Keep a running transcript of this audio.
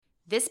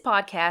This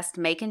podcast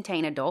may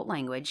contain adult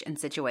language and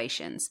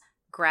situations,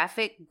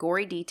 graphic,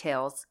 gory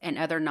details, and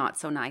other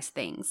not-so-nice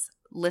things.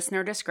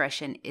 Listener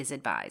discretion is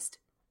advised.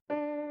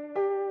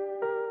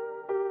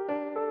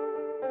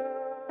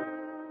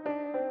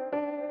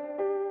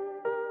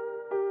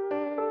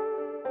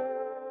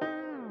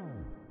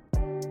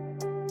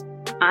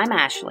 I'm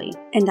Ashley.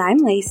 And I'm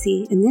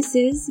Lacey, and this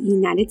is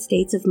United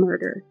States of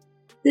Murder.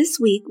 This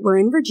week, we're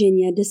in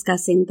Virginia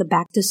discussing the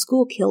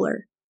back-to-school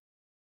killer.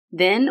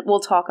 Then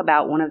we'll talk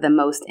about one of the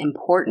most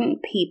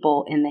important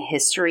people in the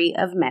history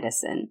of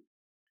medicine.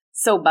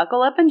 So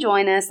buckle up and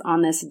join us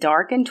on this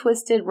dark and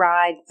twisted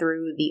ride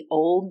through the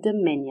Old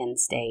Dominion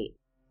State.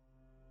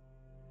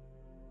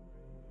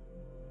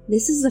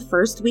 This is the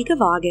first week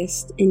of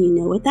August, and you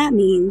know what that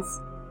means.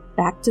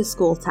 Back to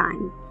school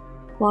time.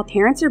 While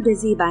parents are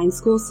busy buying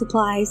school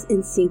supplies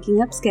and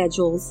syncing up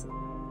schedules,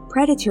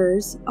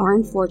 predators are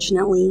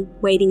unfortunately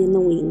waiting in the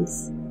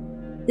wings.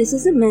 This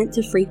isn't meant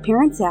to freak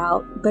parents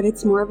out, but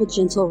it's more of a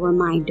gentle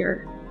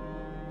reminder.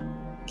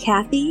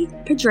 Kathy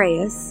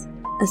Pedreas,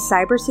 a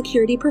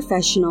cybersecurity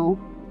professional,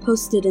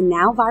 posted a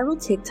now viral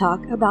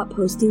TikTok about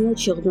posting their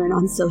children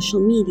on social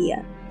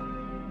media.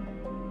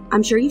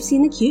 I'm sure you've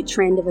seen the cute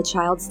trend of a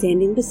child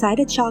standing beside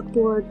a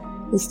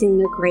chalkboard, listing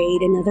their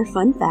grade and other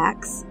fun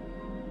facts.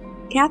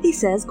 Kathy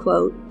says,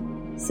 quote,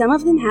 "Some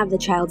of them have the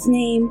child's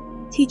name,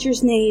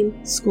 teacher's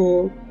name,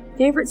 school,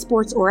 favorite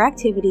sports or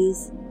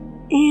activities,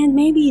 and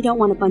maybe you don't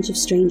want a bunch of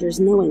strangers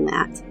knowing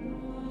that.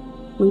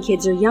 When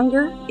kids are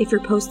younger, if you're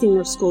posting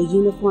their school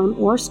uniform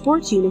or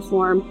sports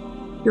uniform,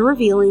 you're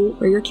revealing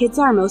where your kids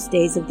are most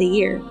days of the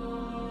year.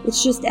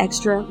 It's just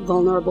extra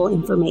vulnerable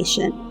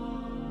information."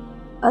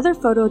 Other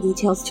photo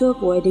details to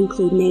avoid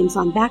include names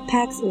on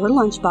backpacks or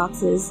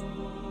lunchboxes,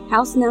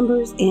 house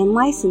numbers, and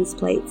license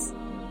plates,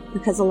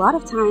 because a lot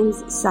of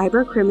times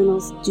cyber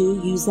criminals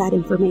do use that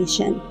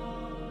information.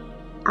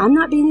 I'm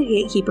not being a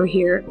gatekeeper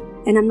here,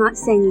 and I'm not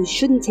saying you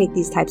shouldn't take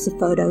these types of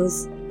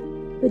photos,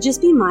 but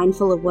just be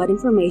mindful of what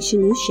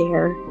information you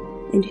share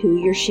and who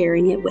you're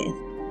sharing it with.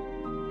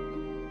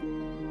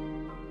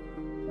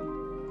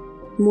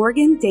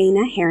 Morgan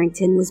Dana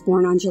Harrington was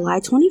born on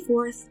July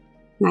 24th,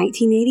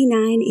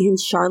 1989 in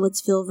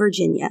Charlottesville,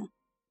 Virginia.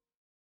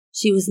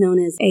 She was known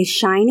as a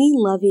shiny,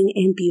 loving,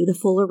 and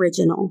beautiful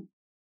original.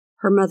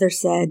 Her mother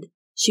said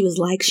she was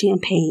like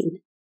champagne.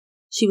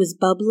 She was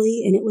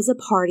bubbly, and it was a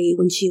party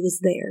when she was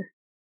there.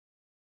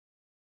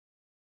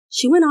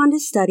 She went on to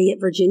study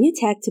at Virginia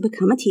Tech to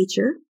become a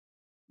teacher.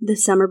 The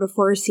summer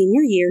before her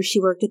senior year,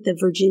 she worked at the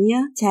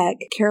Virginia Tech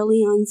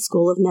Carillon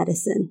School of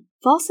Medicine.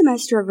 Fall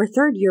semester of her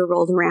third year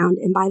rolled around,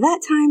 and by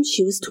that time,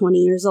 she was 20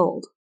 years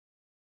old.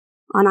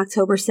 On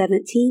October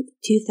 17,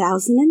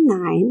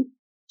 2009,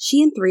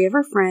 she and 3 of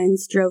her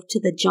friends drove to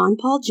the John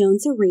Paul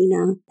Jones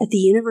Arena at the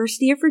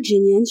University of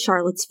Virginia in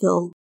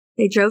Charlottesville.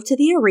 They drove to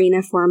the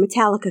arena for a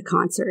Metallica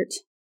concert.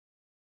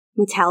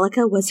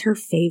 Metallica was her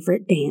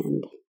favorite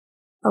band.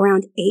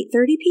 Around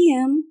 8:30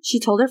 p.m., she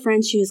told her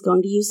friends she was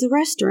going to use the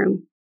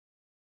restroom.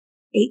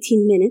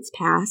 18 minutes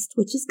passed,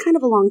 which is kind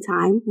of a long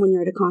time when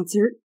you're at a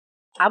concert.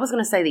 I was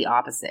going to say the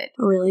opposite.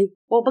 Oh, really?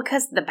 Well,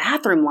 because the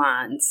bathroom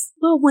lines.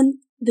 Well, when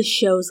the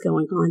show's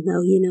going on,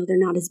 though, they're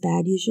not as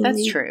bad usually.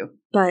 That's true.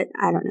 But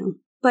I don't know.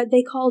 But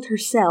they called her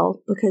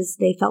cell because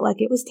they felt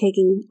like it was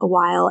taking a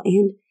while,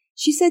 and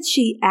she said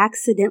she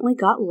accidentally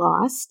got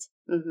lost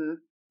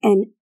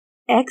and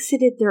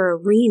exited their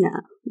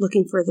arena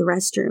looking for the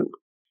restroom.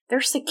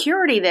 There's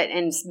security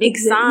and big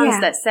signs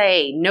that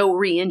say no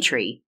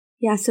re-entry.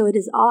 Yeah, so it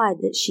is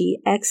odd that she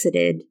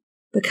exited.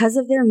 Because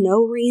of their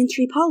no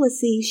re-entry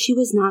policy, she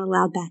was not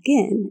allowed back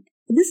in.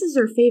 This is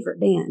her favorite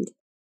band.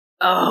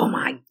 Oh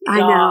my God.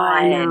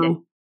 I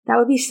know. That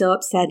would be so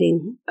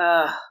upsetting.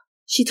 Ugh.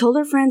 She told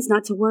her friends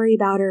not to worry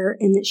about her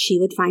and that she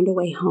would find a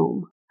way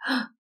home.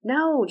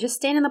 No, just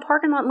stand in the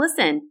parking lot and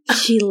listen.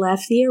 She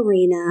left the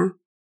arena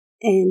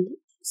and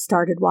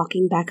started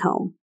walking back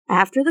home.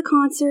 After the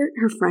concert,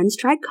 her friends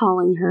tried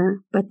calling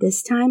her, but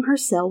this time her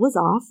cell was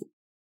off.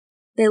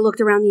 They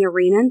looked around the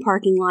arena and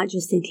parking lot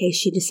just in case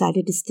she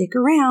decided to stick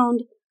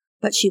around,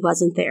 but she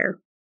wasn't there.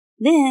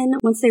 Then,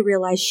 once they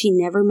realized she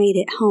never made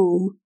it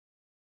home,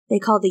 they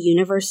called the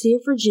University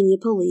of Virginia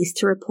police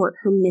to report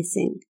her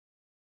missing.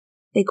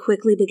 They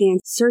quickly began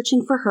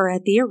searching for her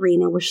at the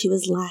arena where she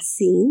was last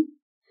seen.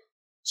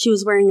 She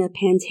was wearing a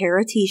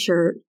Pantera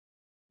t-shirt,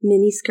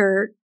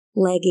 miniskirt,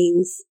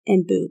 leggings,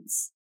 and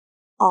boots,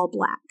 all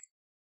black.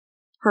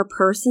 Her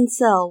purse and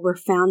cell were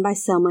found by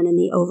someone in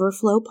the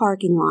overflow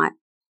parking lot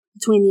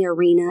between the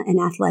arena and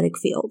athletic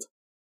field.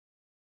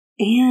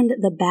 And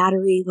the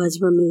battery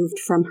was removed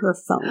from her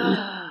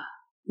phone.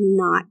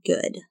 Not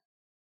good.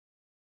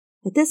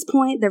 At this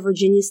point, the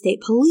Virginia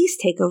State Police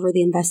take over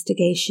the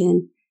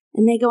investigation,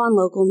 and they go on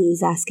local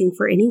news asking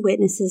for any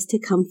witnesses to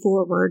come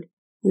forward,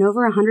 and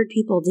over 100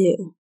 people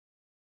do.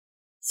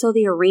 So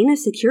the arena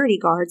security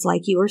guards,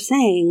 like you were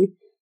saying,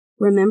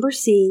 remember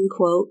seeing,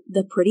 quote,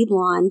 the pretty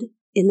blonde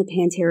in the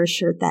Pantera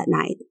shirt that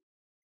night.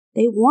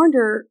 They warned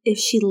her if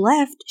she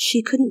left,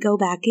 she couldn't go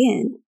back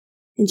in,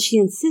 and she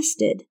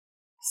insisted.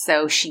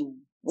 So she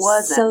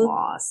wasn't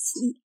lost.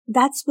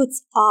 That's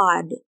what's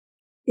odd.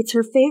 It's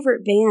her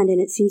favorite band,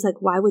 and it seems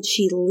like why would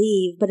she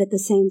leave? But at the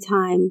same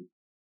time,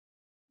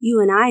 you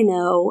and I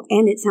know,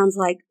 and it sounds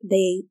like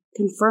they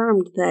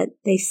confirmed that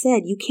they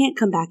said you can't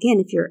come back in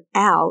if you're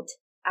out.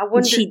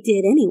 And she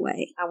did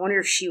anyway. I wonder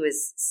if she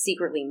was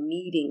secretly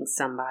meeting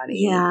somebody.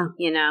 Yeah.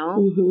 You know?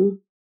 Mm-hmm.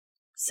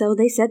 So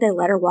they said they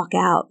let her walk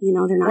out. You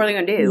know, they're not. What are they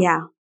going to do?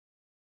 Yeah.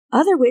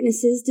 Other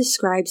witnesses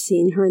described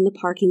seeing her in the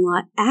parking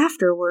lot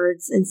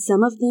afterwards, and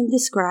some of them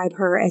describe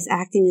her as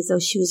acting as though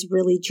she was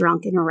really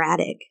drunk and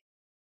erratic.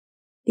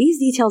 These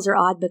details are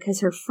odd because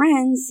her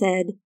friends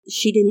said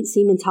she didn't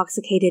seem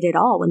intoxicated at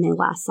all when they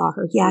last saw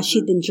her. Yeah,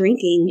 she'd been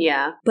drinking,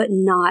 but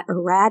not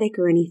erratic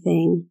or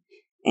anything.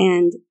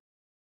 And,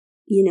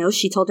 you know,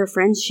 she told her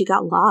friends she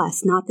got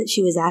lost, not that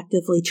she was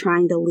actively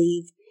trying to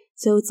leave.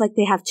 So it's like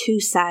they have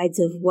two sides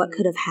of what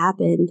could have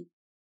happened.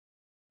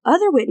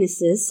 Other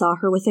witnesses saw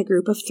her with a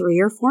group of 3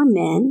 or 4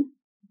 men,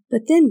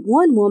 but then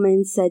one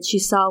woman said she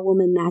saw a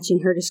woman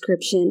matching her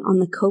description on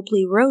the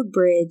Copley Road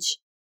Bridge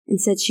and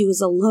said she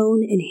was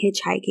alone and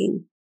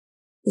hitchhiking.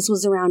 This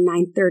was around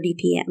 9:30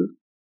 p.m.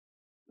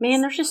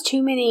 Man, there's just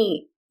too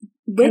many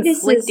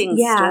conflicting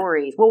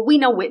stories. Well, we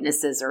know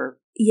witnesses are...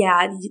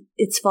 Yeah,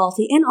 it's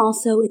faulty. And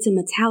also, it's a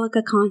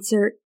Metallica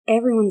concert.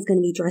 Everyone's going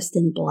to be dressed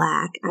in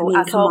black.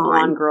 I saw a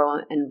blonde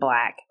girl in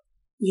black.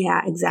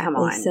 Yeah, exactly.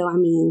 Come on. So,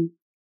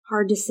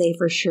 hard to say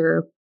for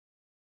sure.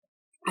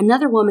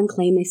 Another woman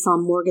claimed they saw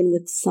Morgan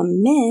with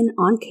some men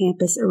on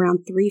campus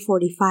around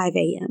 3:45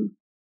 a.m.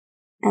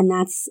 And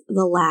that's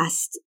the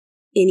last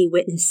any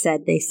witness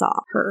said they saw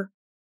her.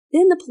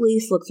 Then the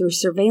police looked through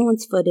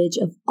surveillance footage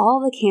of all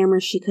the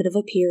cameras she could have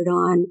appeared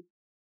on,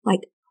 like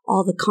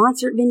all the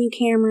concert venue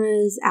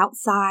cameras,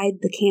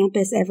 outside, the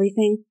campus,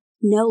 everything.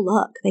 No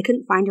luck. They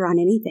couldn't find her on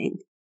anything.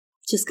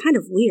 Just kind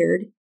of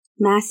weird.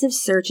 Massive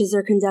searches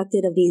are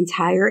conducted of the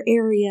entire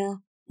area,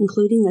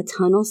 including the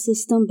tunnel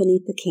system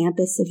beneath the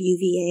campus of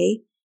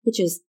UVA, which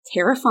is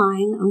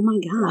terrifying. Oh my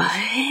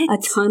gosh. What?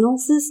 A tunnel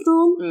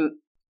system?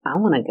 I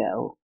want to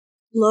go.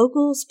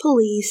 Locals,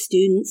 police,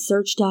 students,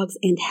 search dogs,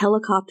 and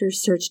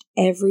helicopters searched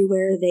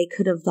everywhere they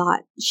could have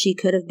thought she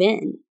could have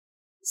been.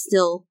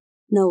 Still,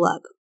 no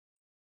luck.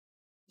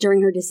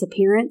 During her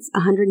disappearance,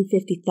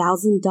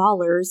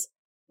 $150,000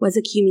 was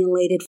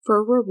accumulated for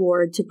a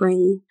reward to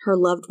bring her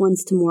loved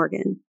ones to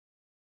Morgan.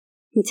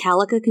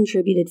 Metallica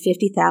contributed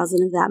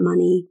 $50,000 of that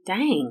money.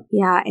 Dang.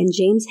 Yeah, and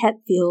James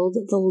Hetfield,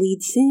 the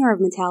lead singer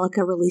of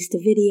Metallica, released a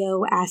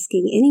video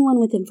asking anyone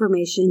with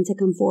information to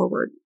come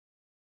forward.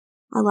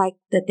 I like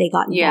that they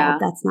got involved. Yeah.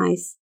 That's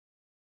nice.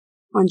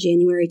 On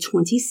January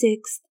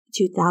 26,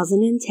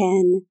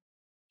 2010,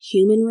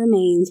 human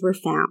remains were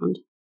found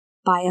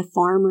by a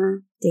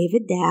farmer,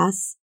 David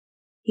Dass.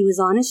 He was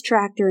on his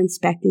tractor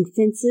inspecting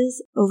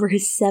fences over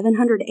his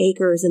 700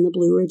 acres in the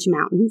Blue Ridge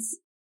Mountains.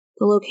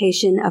 The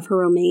location of her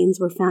remains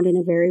were found in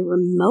a very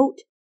remote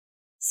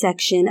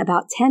section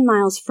about 10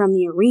 miles from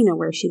the arena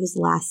where she was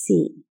last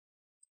seen.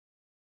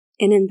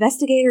 And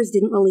investigators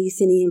didn't release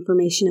any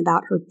information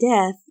about her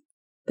death,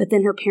 but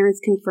then her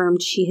parents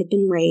confirmed she had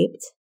been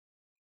raped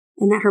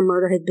and that her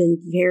murder had been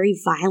very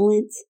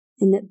violent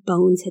and that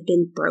bones had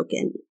been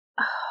broken.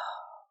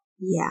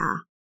 Yeah.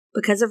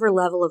 Because of her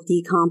level of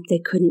decomp, they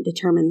couldn't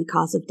determine the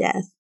cause of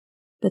death,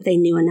 but they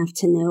knew enough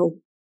to know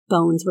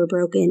bones were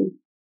broken,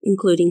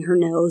 including her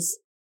nose.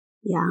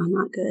 Yeah,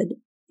 not good.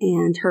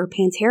 And her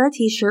Pantera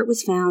t-shirt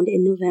was found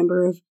in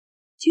November of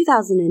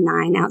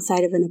 2009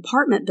 outside of an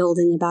apartment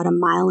building about 1.5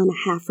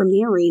 miles from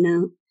the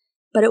arena,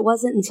 but it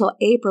wasn't until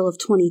April of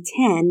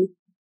 2010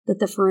 that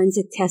the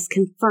forensic test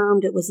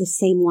confirmed it was the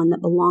same one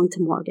that belonged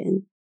to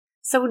Morgan.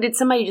 So did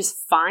somebody just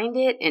find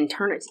it and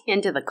turn it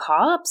into the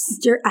cops?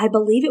 I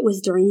believe it was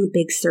during the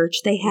big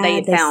search they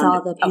had. They saw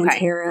the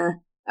Pantera.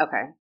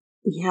 Okay.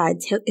 Yeah,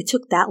 it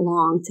took that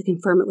long to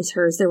confirm it was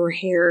hers. There were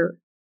hair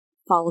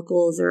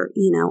follicles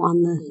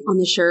on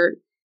the shirt.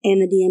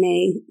 And the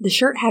DNA, the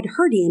shirt had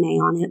her DNA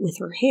on it with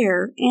her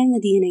hair and the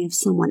DNA of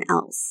someone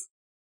else.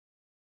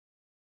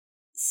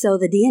 So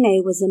the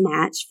DNA was a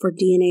match for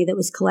DNA that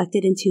was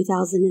collected in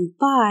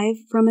 2005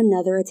 from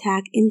another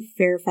attack in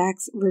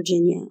Fairfax,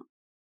 Virginia.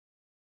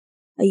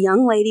 A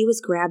young lady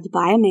was grabbed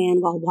by a man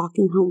while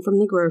walking home from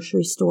the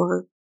grocery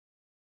store.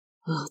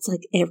 Oh, it's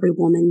like every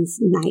woman's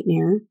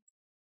nightmare.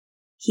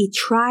 He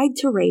tried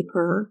to rape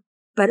her,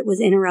 but it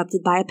was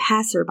interrupted by a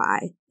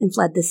passerby and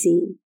fled the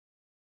scene.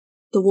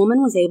 The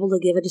woman was able to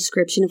give a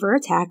description of her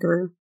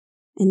attacker,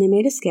 and they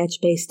made a sketch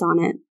based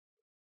on it.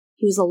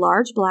 He was a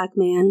large black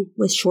man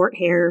with short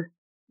hair,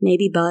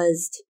 maybe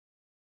buzzed,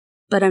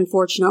 but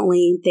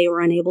unfortunately they were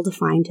unable to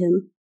find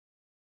him,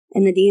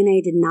 and the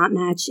DNA did not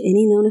match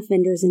any known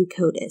offenders in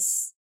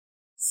CODIS,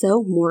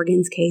 so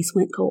Morgan's case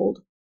went cold.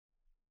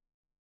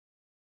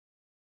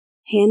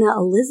 Hannah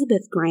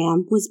Elizabeth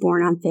Graham was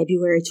born on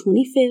February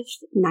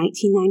 25th,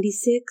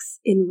 1996,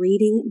 in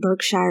Reading,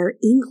 Berkshire,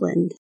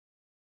 England.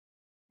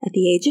 At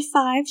the age of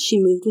 5,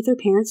 she moved with her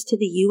parents to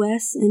the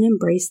U.S. and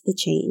embraced the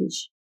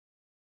change.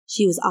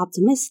 She was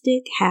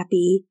optimistic,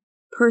 happy,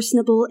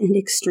 personable, and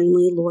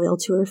extremely loyal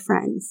to her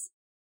friends.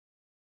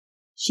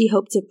 She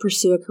hoped to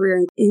pursue a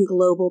career in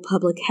global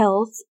public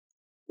health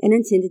and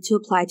intended to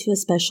apply to a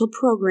special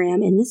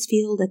program in this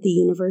field at the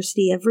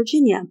University of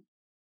Virginia.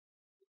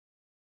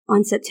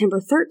 On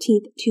September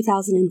 13th,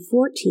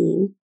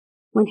 2014,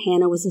 when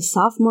Hannah was a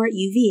sophomore at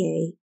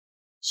UVA,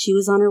 she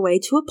was on her way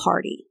to a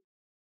party.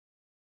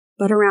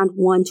 But around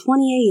 1:20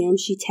 a.m.,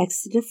 she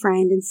texted a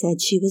friend and said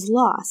she was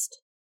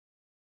lost.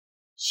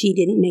 She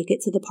didn't make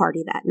it to the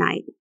party that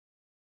night.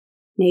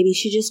 Maybe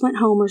she just went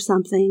home or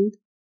something.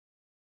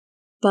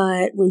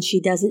 But when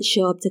she doesn't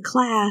show up to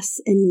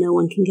class and no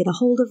one can get a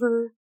hold of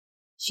her,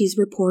 she's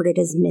reported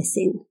as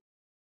missing.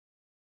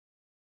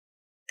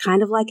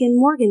 Kind of like in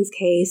Morgan's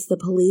case, the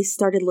police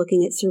started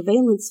looking at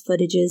surveillance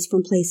footages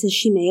from places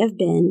she may have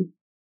been,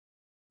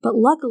 but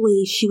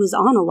luckily she was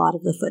on a lot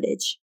of the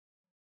footage.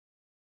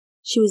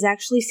 She was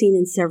actually seen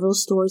in several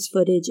stores'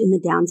 footage in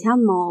the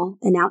downtown mall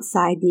and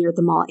outside near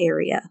the mall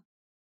area.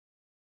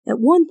 At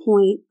one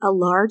point, a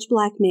large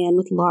black man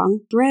with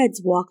long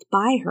dreads walked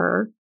by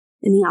her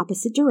in the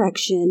opposite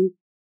direction,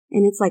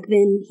 and it's like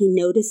then he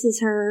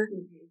notices her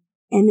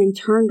and then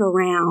turned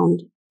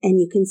around and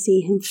you can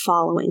see him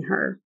following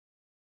her.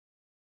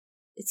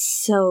 It's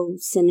so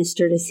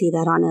sinister to see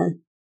that on a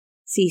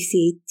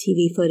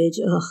CCTV footage.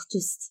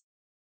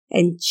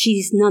 And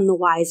she's none the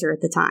wiser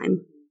at the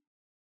time.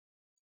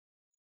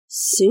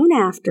 Soon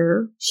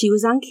after, she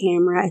was on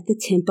camera at the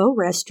Tempo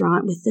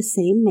restaurant with the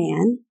same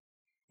man,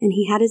 and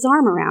he had his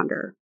arm around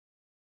her.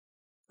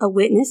 A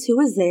witness who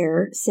was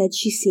there said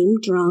she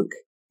seemed drunk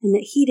and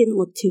that he didn't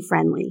look too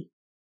friendly.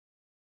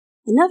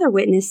 Another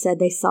witness said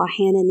they saw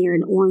Hannah near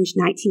an orange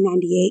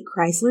 1998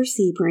 Chrysler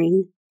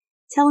Sebring,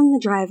 telling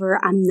the driver,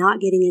 "I'm not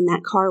getting in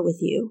that car with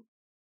you."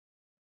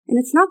 And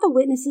it's not the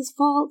witness's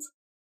fault,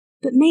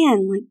 but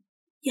man,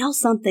 yell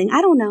something.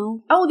 I don't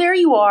know. Oh, there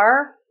you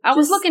are. I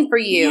was looking for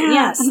you.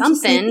 Yeah,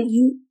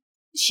 something.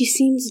 She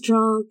seems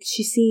drunk.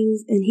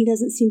 And he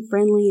doesn't seem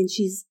friendly, and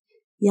she's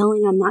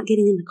yelling, "I'm not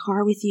getting in the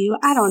car with you."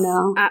 I don't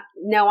know.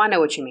 No, I know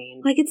what you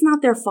mean. It's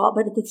not their fault,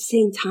 but at the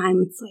same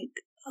time, it's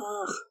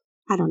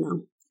I don't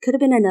know. Could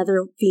have been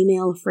another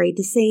female afraid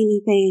to say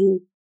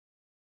anything.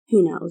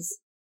 Who knows?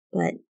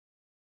 But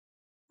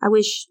I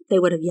wish they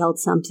would have yelled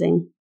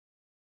something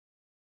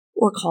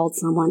or called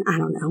someone. I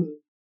don't know.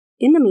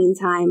 In the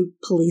meantime,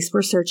 police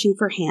were searching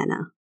for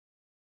Hannah.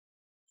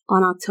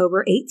 On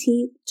October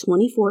 18,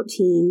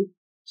 2014,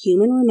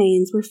 human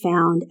remains were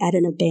found at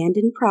an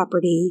abandoned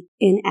property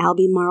in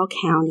Albemarle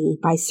County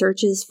by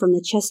searches from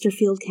the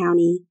Chesterfield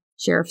County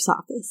Sheriff's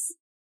Office.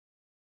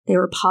 They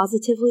were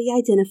positively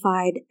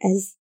identified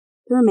as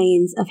the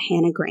remains of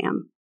Hannah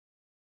Graham.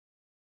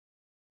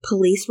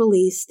 Police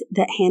released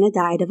that Hannah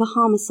died of a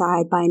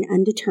homicide by an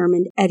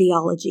undetermined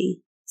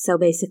etiology. So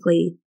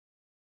basically,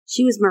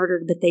 she was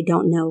murdered, but they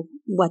don't know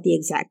what the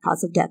exact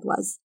cause of death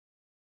was.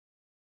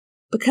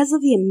 Because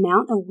of the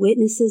amount of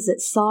witnesses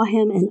that saw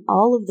him and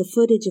all of the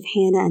footage of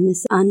Hannah and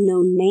this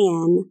unknown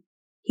man,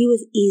 he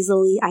was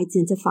easily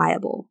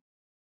identifiable.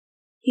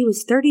 He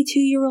was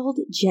 32-year-old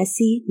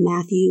Jesse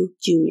Matthew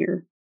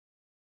Jr.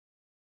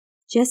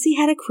 Jesse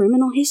had a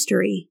criminal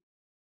history.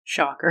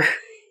 Shocker.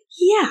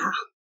 Yeah.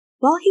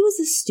 While he was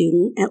a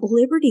student at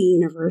Liberty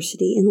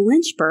University in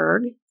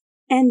Lynchburg,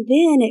 and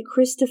then at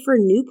Christopher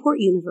Newport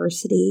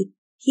University,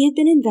 he had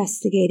been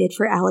investigated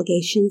for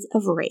allegations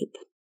of rape.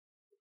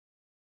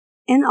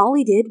 And all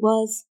he did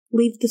was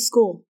leave the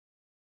school.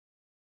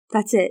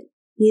 That's it.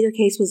 Neither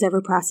case was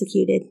ever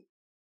prosecuted.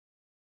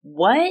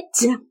 What?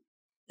 Yeah.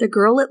 The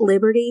girl at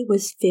Liberty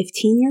was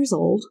 15 years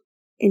old,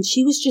 and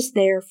she was just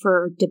there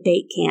for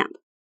debate camp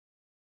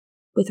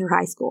with her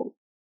high school.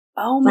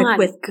 Oh my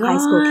with God. High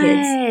school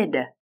kids.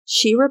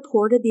 She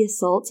reported the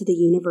assault to the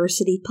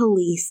university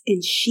police,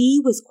 and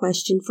she was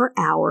questioned for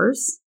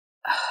hours.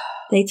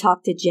 They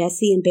talked to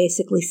Jesse and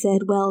basically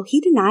said, well, he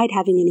denied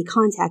having any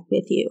contact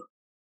with you.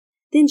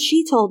 Then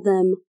she told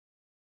them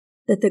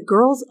that the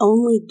girls'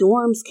 only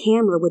dorm's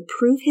camera would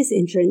prove his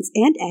entrance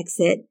and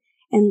exit,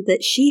 and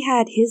that she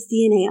had his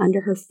DNA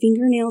under her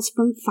fingernails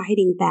from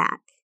fighting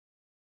back.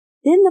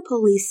 Then the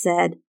police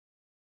said,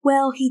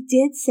 well, he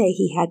did say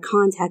he had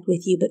contact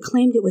with you, but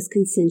claimed it was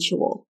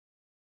consensual.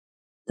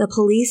 The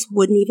police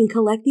wouldn't even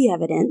collect the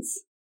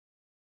evidence,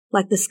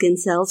 like the skin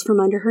cells from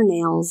under her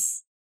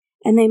nails,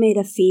 and they made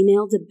a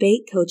female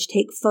debate coach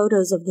take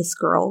photos of this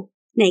girl,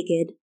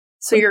 naked.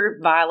 So you're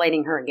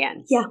violating her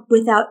again? Yeah,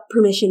 without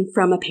permission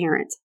from a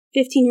parent.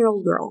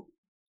 15-year-old girl.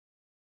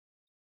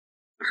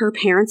 Her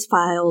parents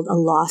filed a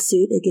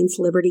lawsuit against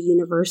Liberty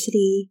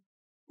University,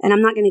 and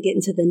I'm not going to get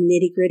into the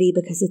nitty-gritty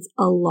because it's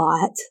a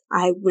lot.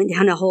 I went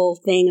down a whole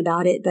thing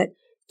about it, but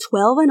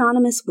 12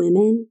 anonymous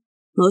women,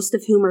 most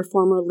of whom are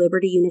former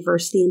Liberty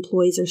University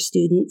employees or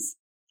students,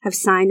 have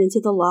signed into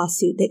the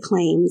lawsuit that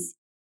claims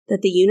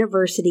that the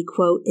university,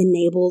 quote,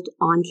 enabled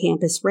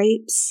on-campus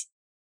rapes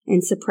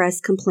and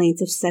suppressed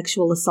complaints of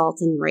sexual assault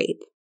and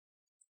rape.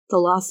 The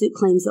lawsuit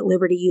claims that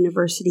Liberty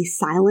University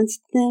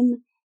silenced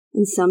them,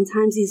 and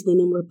sometimes these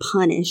women were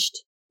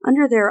punished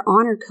under their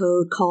honor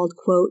code called,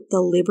 quote, the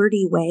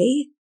Liberty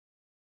Way.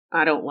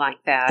 I don't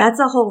like that. That's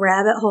a whole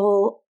rabbit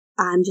hole.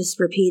 I'm just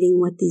repeating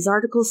what these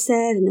articles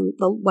said and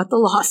what the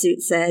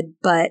lawsuit said,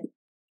 but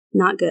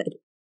not good.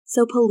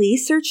 So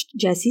police searched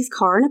Jesse's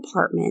car and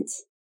apartment,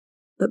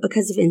 but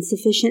because of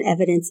insufficient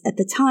evidence at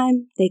the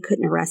time, they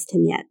couldn't arrest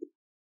him yet.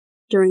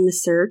 During the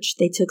search,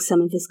 they took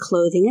some of his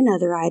clothing and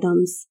other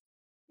items,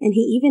 and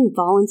he even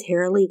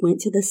voluntarily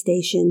went to the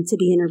station to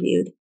be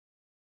interviewed.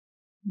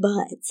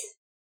 But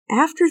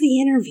after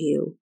the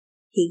interview,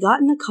 he got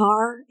in the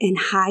car and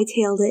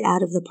hightailed it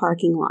out of the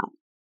parking lot,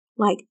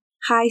 like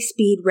high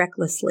speed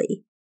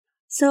recklessly.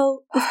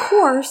 So, of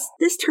course,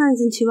 this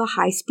turns into a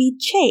high-speed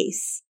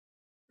chase,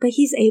 but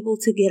he's able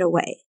to get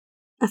away.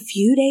 A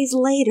few days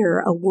later,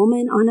 a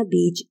woman on a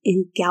beach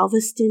in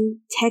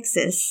Galveston,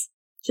 Texas,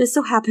 just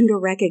so happened to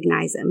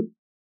recognize him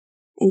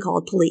and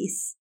called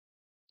police.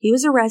 He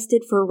was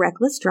arrested for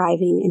reckless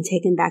driving and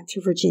taken back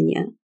to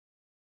Virginia.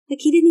 Like,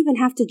 he didn't even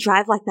have to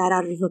drive like that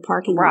out of the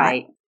parking lot.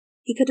 Right.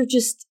 He could have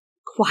just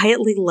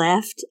quietly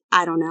left.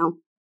 I don't know.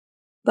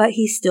 But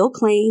he still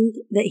claimed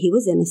that he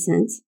was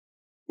innocent.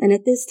 And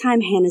at this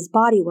time, Hannah's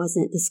body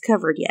wasn't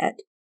discovered yet.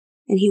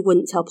 And he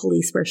wouldn't tell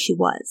police where she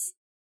was.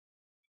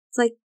 It's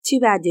like, too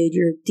bad, dude.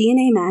 Your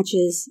DNA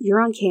matches.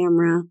 You're on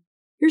camera.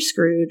 You're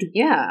screwed.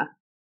 Yeah.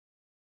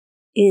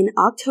 In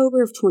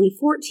October of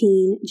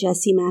 2014,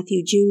 Jesse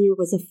Matthew Jr.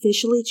 was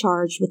officially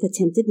charged with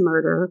attempted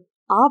murder,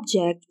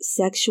 object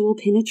sexual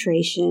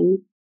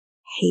penetration,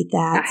 hate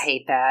that. I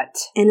hate that.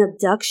 And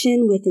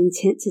abduction with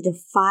intent to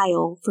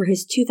defile for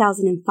his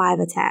 2005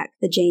 attack,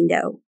 the Jane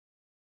Doe.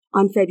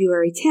 On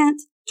February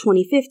 10th,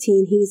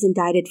 2015, he was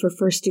indicted for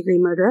first-degree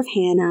murder of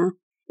Hannah,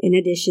 in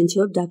addition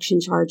to abduction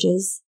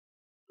charges.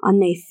 On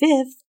May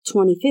 5th,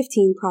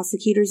 2015,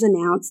 prosecutors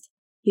announced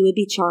he would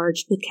be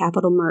charged with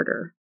capital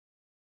murder.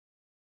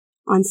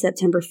 On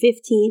September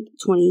 15th,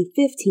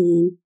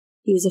 2015,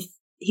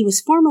 he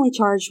was formally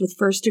charged with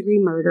first-degree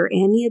murder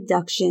and the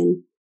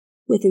abduction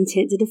with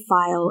intent to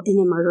defile in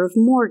the murder of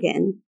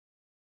Morgan.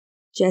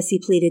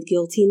 Jesse pleaded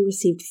guilty and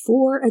received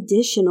 4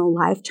 additional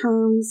life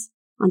terms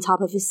on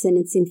top of his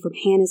sentencing from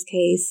Hannah's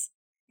case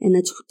and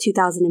the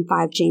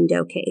 2005 Jane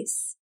Doe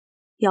case.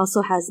 He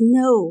also has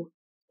no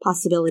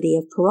possibility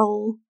of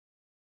parole.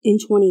 In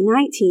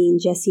 2019,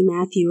 Jesse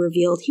Matthew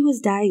revealed he was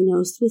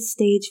diagnosed with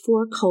stage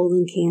 4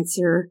 colon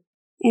cancer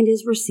and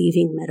is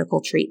receiving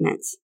medical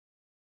treatment.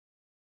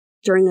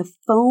 During a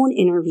phone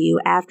interview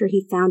after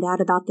he found out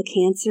about the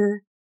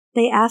cancer,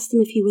 they asked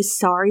him if he was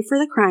sorry for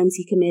the crimes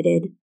he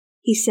committed.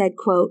 He said,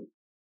 quote,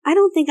 "I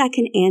don't think I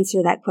can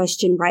answer that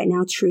question right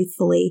now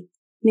truthfully,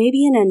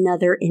 maybe in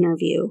another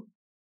interview."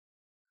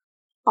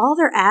 All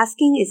they're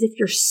asking is if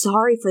you're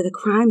sorry for the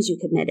crimes you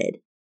committed.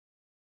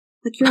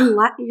 Like,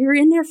 you're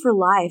in there for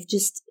life,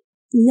 just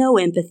no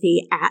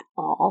empathy at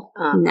all.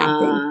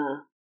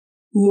 Nothing.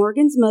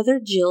 Morgan's mother,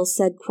 Jill,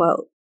 said,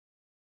 quote,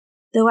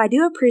 "Though I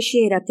do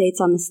appreciate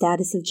updates on the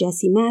status of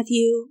Jesse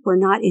Matthew, we're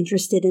not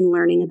interested in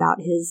learning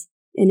about his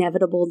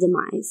inevitable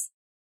demise.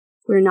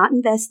 We're not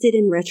invested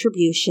in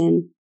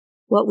retribution.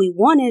 What we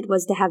wanted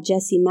was to have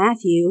Jesse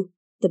Matthew,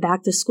 the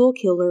back-to-school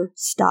killer,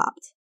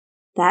 stopped.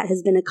 That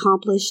has been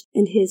accomplished,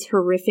 and his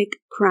horrific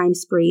crime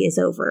spree is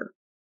over.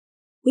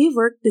 We've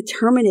worked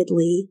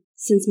determinedly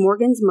since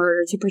Morgan's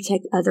murder to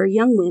protect other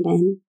young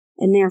women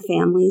and their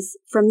families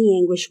from the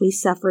anguish we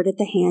suffered at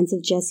the hands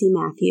of Jesse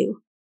Matthew.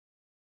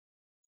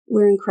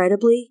 We're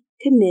incredibly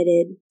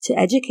committed to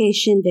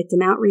education,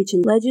 victim outreach,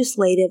 and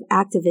legislative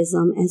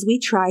activism as we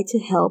try to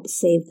help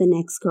save the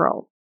next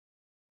girl.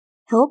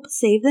 Help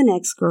Save the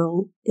Next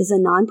Girl is a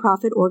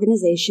nonprofit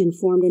organization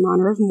formed in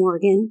honor of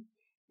Morgan,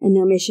 and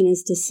their mission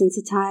is to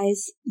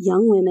sensitize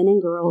young women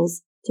and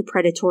girls to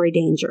predatory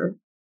danger.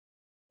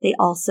 They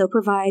also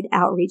provide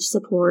outreach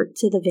support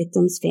to the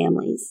victims'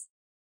 families.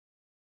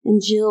 And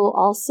Jill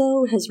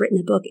also has written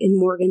a book in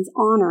Morgan's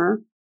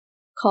honor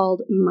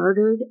called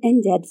Murdered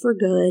and Dead for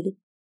Good,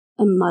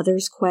 A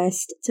Mother's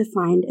Quest to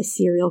Find a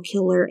Serial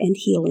Killer and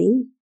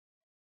Healing.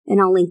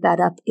 And I'll link that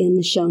up in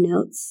the show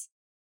notes.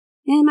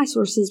 And my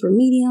sources were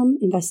Medium,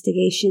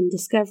 Investigation,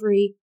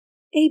 Discovery,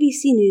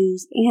 ABC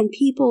News, and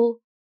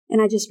People.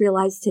 And I just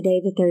realized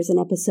today that there's an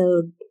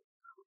episode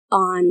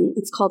on,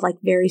 it's called like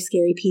Very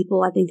Scary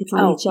People. I think it's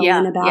on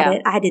HLN about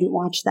it. I didn't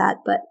watch that,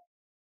 but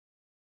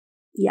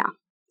yeah.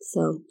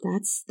 So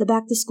that's the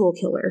back to school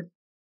killer.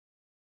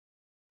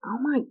 Oh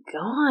my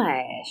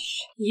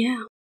gosh.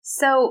 Yeah.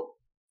 So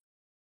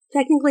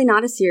technically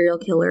not a serial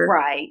killer.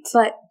 Right.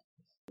 But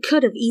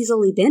could have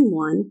easily been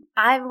one.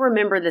 I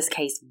remember this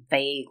case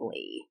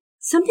vaguely.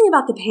 Something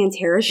about the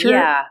Pantera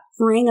shirt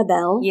rang a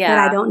bell, but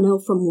I don't know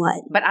from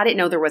what. But I didn't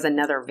know there was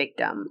another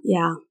victim.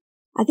 Yeah.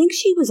 I think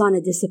she was on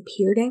a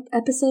Disappeared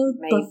episode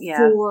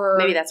before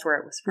maybe that's where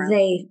it was from.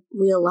 They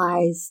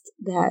realized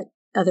that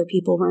other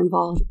people were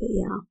involved, but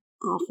yeah,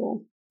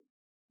 awful.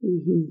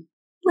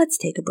 Let's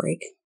take a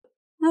break.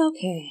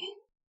 Okay.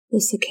 The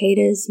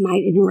cicadas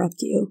might interrupt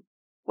you.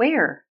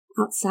 Where?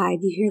 Outside.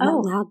 You hear that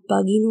loud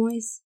buggy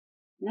noise?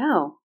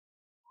 No.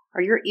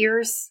 Are your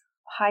ears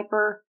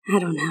hyper? I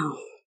don't know.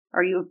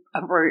 Are you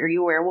a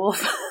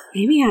werewolf?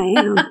 Maybe I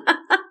am.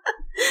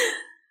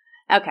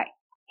 Okay.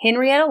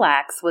 Henrietta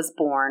Lacks was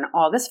born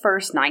August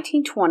 1st,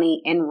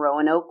 1920 in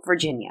Roanoke,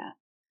 Virginia.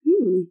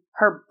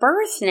 Her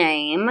birth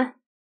name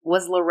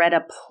was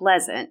Loretta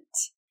Pleasant,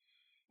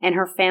 and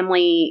her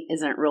family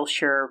isn't real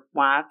sure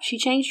why she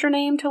changed her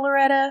name to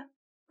Loretta,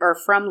 or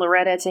from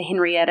Loretta to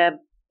Henrietta,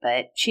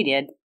 but she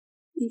did.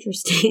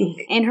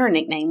 Interesting. And her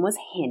nickname was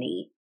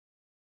Henny,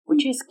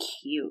 which is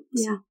cute.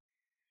 Yeah.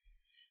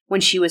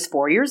 When she was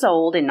 4 years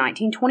old in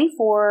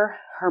 1924,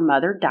 her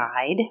mother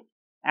died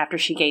after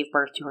she gave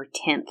birth to her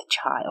 10th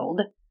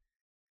child.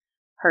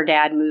 Her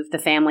dad moved the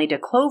family to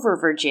Clover,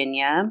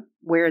 Virginia,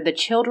 where the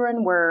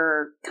children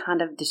were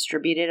kind of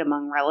distributed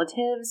among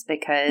relatives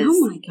because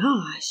oh my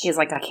gosh, he's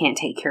like, I can't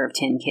take care of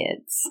 10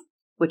 kids,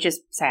 which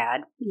is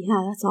sad.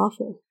 Yeah, that's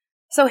awful.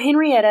 So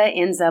Henrietta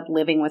ends up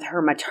living with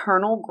her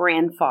maternal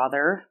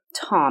grandfather,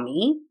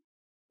 Tommy,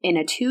 in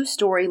a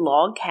 2-story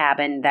log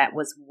cabin that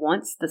was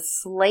once the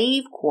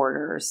slave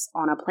quarters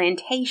on a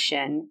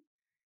plantation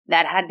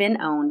that had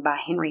been owned by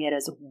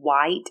Henrietta's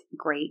white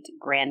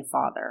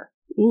great-grandfather.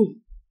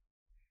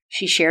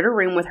 She shared a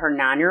room with her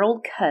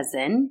 9-year-old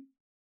cousin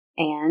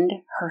and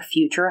her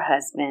future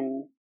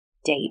husband,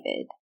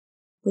 David.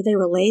 Were they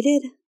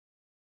related?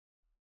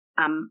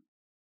 I'm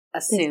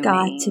assuming. They've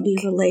got to be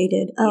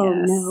related. Oh,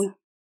 yes. No.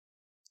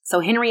 So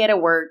Henrietta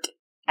worked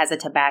as a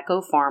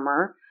tobacco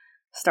farmer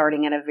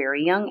starting at a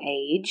very young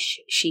age.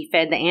 She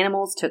fed the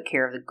animals, took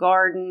care of the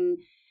garden,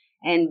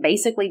 and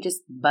basically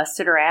just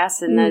busted her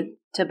ass in the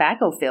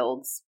tobacco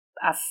fields.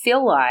 I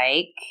feel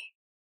like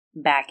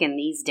back in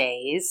these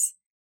days,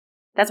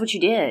 that's what you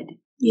did.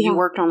 Yeah. You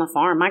worked on the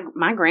farm.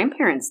 My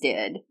grandparents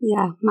did.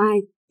 Yeah,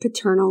 my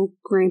paternal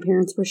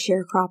grandparents were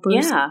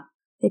sharecroppers. Yeah.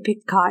 They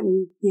picked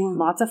cotton. Yeah.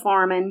 Lots of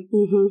farming.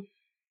 Mm-hmm.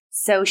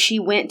 So she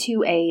went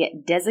to a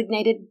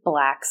designated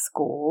black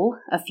school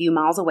a few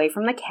miles away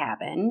from the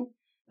cabin,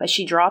 but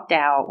she dropped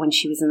out when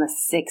she was in the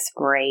 6th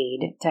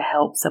grade to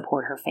help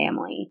support her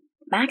family.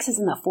 Max is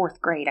in the 4th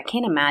grade. I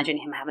can't imagine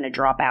him having to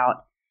drop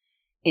out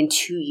in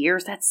 2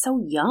 years. That's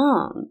so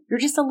young. You're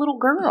just a little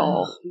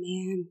girl. Oh,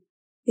 man.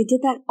 They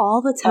did that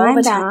all the time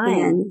back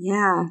then.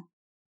 Yeah.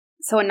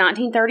 So in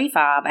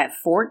 1935, at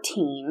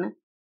 14,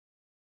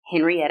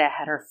 Henrietta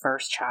had her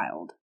first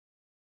child,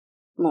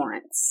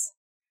 Lawrence.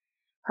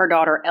 Her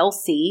daughter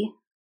Elsie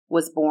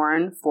was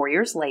born 4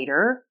 years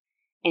later,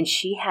 and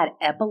she had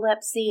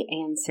epilepsy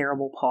and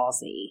cerebral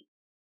palsy.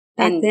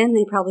 Back then,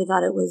 they probably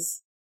thought it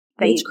was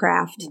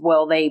witchcraft.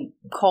 Well, they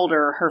called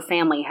her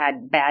family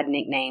had bad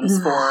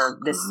nicknames for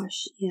this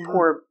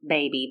poor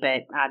baby,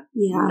 but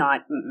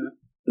not.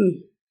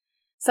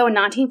 So in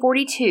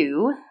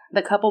 1942,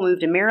 the couple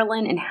moved to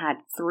Maryland and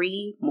had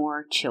 3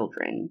 more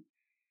children.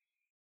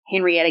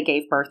 Henrietta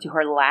gave birth to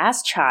her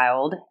last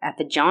child at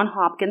the Johns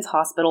Hopkins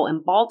Hospital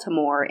in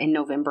Baltimore in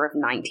November of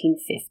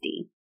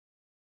 1950.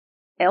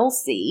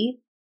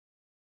 Elsie,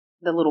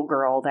 the little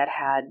girl that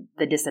had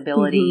the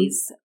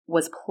disabilities,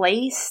 was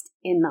placed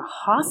in the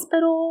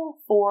hospital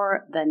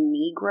for the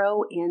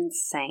Negro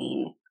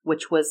Insane,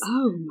 which was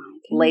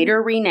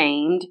later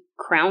renamed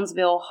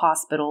Crownsville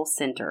Hospital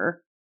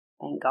Center.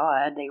 Thank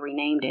God they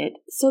renamed it.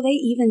 So they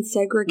even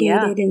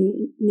segregated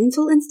in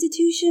mental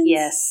institutions?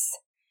 Yes.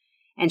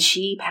 And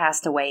she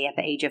passed away at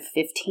the age of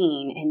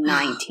 15 in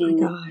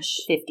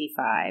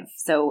 1955.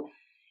 So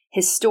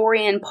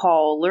historian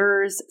Paul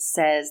Lurs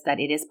says that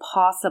it is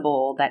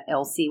possible that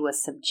Elsie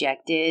was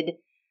subjected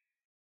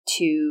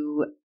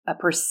to a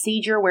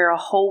procedure where a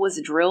hole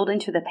was drilled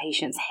into the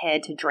patient's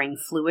head to drain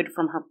fluid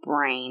from her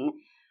brain,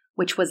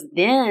 which was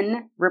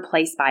then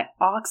replaced by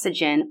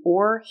oxygen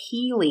or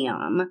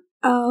helium.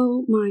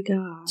 Oh my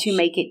gosh. To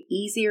make it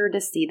easier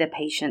to see the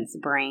patient's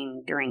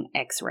brain during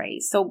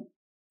x-rays. So,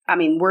 I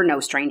mean, we're no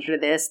stranger to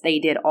this. They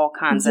did all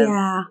kinds of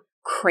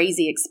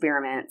crazy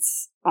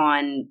experiments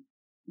on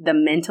the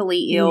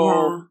mentally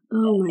ill.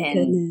 Oh my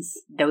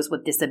goodness. Those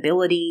with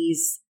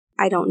disabilities.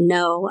 I don't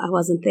know. I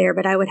wasn't there,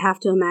 but I would have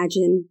to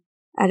imagine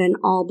at an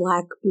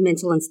all-black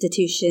mental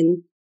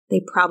institution,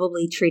 they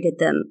probably treated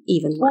them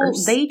even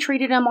worse. Well, they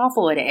treated them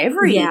awful at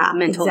every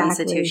mental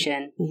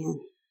institution. Yeah.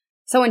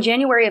 So in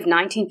January of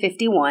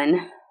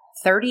 1951,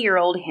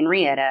 30-year-old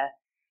Henrietta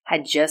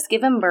had just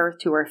given birth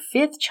to her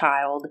 5th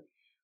child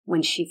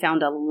when she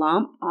found a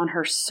lump on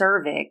her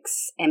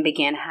cervix and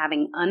began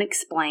having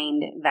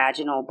unexplained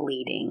vaginal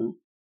bleeding.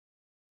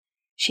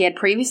 She had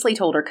previously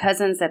told her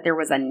cousins that there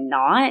was a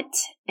knot,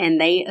 and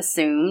they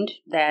assumed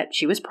that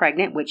she was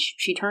pregnant, which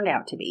she turned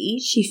out to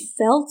be. She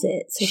felt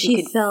it. So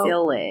she could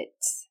feel it.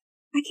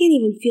 I can't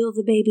even feel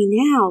the baby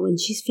now, and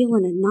she's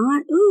feeling a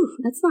knot. Ooh,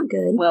 that's not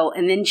good. Well,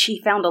 and then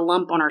she found a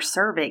lump on her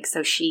cervix,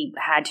 so she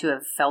had to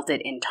have felt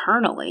it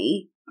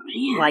internally.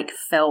 Man. Like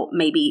felt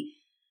maybe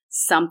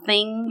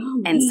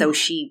something, and so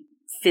she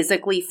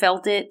physically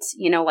felt it,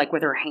 like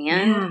with her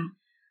hand.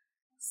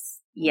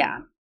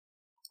 Yeah.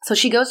 So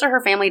she goes to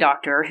her family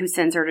doctor, who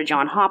sends her to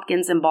Johns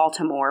Hopkins in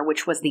Baltimore,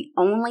 which was the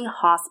only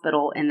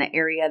hospital in the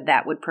area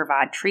that would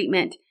provide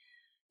treatment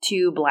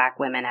to Black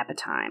women at the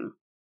time.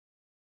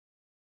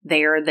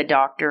 There, the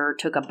doctor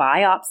took a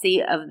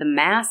biopsy of the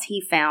mass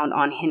he found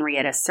on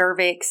Henrietta's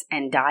cervix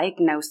and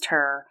diagnosed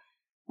her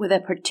with a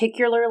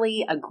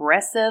particularly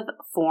aggressive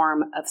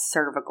form of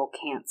cervical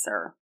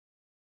cancer,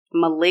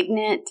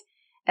 malignant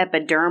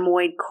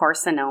epidermoid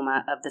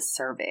carcinoma of the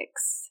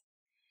cervix.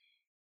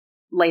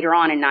 Later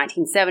on in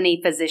 1970,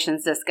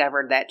 physicians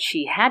discovered that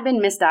she had been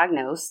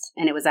misdiagnosed,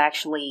 and it was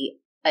actually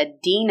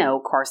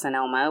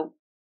adenocarcinoma,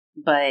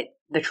 but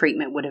the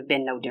treatment would have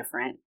been no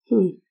different.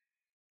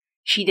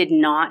 She did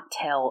not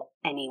tell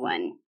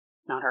anyone.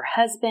 Not her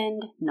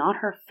husband, not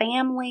her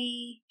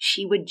family.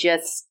 She would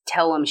just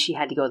tell them she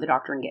had to go to the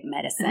doctor and get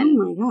medicine.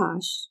 Oh my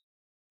gosh.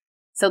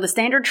 So the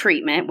standard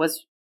treatment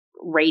was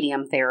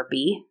radium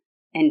therapy.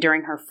 And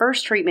during her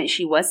first treatment,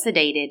 she was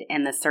sedated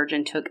and the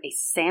surgeon took a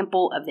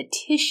sample of the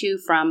tissue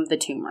from the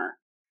tumor.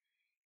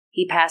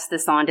 He passed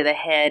this on to the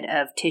head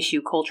of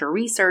tissue culture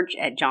research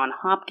at Johns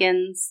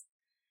Hopkins,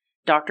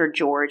 Dr.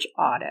 George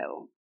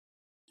Otto.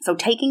 So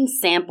taking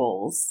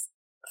samples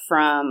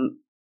from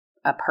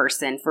a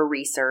person for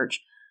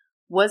research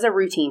was a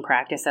routine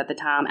practice at the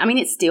time. I mean,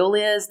 it still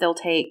is. They'll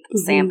take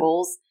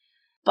samples.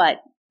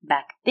 But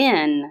back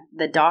then,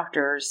 the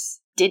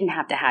doctors didn't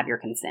have to have your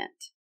consent.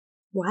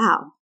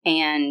 Wow.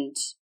 And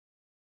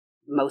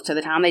most of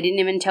the time, they didn't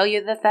even tell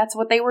you that that's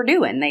what they were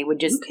doing. They would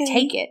just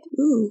take it.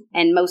 Ooh.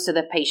 And most of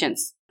the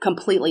patients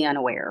completely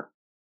unaware.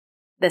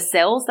 The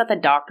cells that the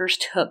doctors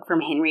took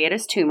from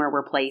Henrietta's tumor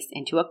were placed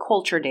into a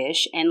culture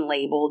dish and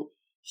labeled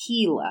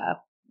HeLa,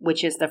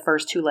 which is the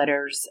first two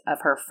letters of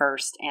her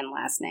first and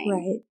last name.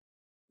 Right.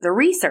 The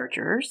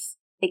researchers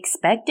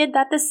expected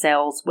that the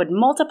cells would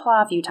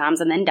multiply a few times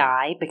and then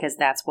die, because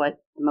that's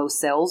what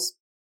most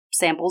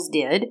samples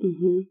did.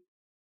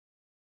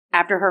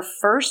 After her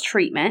first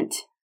treatment,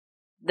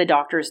 the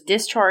doctors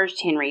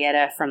discharged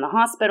Henrietta from the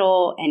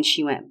hospital and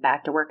she went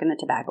back to work in the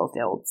tobacco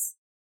fields,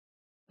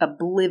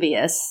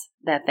 oblivious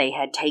that they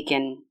had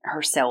taken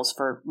her cells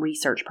for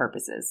research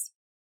purposes.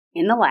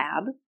 In the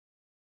lab,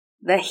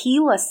 the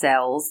HeLa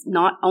cells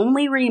not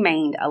only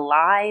remained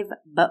alive,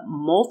 but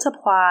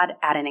multiplied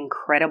at an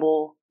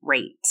incredible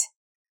rate.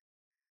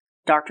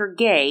 Dr.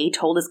 Gay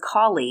told his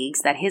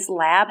colleagues that his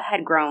lab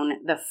had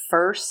grown the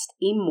first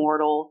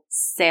immortal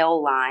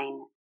cell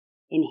line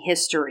in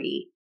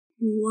history.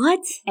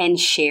 What? And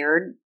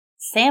shared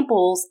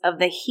samples of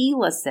the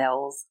HeLa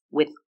cells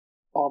with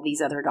all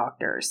these other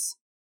doctors.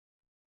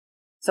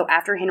 So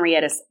after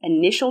Henrietta's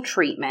initial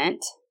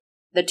treatment,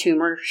 the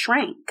tumor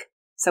shrank.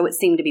 So it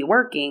seemed to be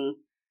working,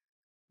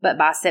 but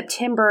by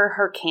September,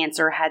 her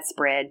cancer had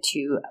spread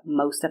to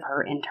most of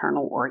her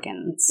internal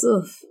organs.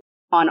 Oof.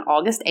 On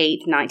August 8,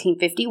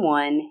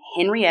 1951,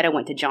 Henrietta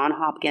went to Johns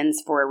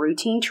Hopkins for a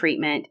routine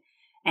treatment,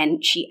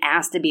 and she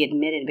asked to be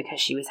admitted because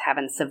she was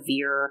having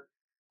severe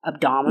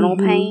abdominal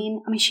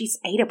pain. I mean, she's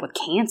ate up with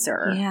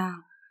cancer. Yeah.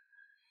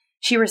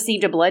 She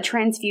received a blood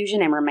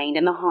transfusion and remained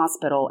in the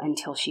hospital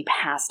until she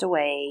passed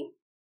away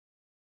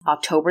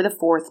October the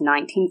 4th,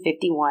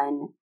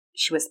 1951.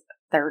 She was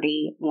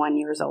 31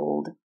 years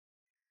old.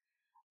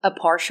 A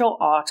partial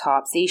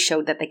autopsy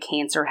showed that the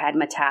cancer had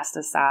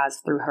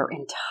metastasized through her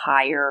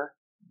entire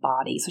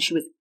body, so she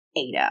was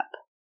ate up.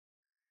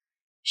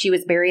 She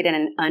was buried in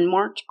an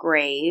unmarked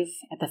grave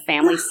at the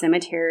family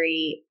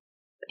cemetery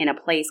in a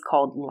place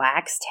called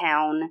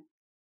Laxtown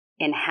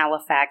in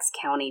Halifax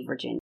County,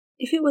 Virginia.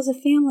 If it was a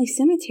family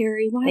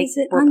cemetery, why is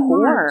it were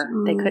unmarked?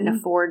 poor. They couldn't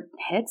afford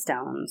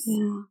headstones.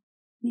 Yeah.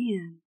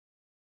 Man.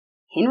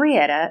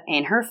 Henrietta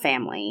and her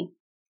family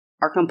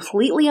are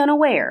completely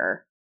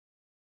unaware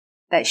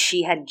that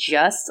she had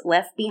just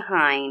left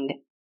behind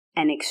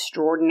an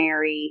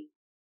extraordinary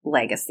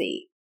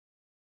legacy.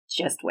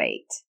 Just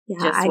wait. Yeah,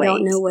 Just I wait.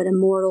 don't know what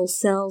immortal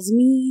cells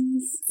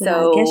means, but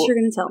I guess you're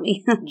going to tell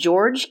me.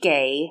 George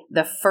Gay,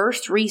 the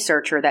first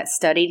researcher that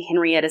studied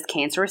Henrietta's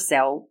cancerous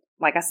cell,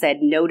 like I said,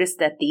 noticed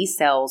that these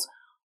cells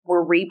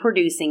were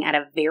reproducing at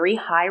a very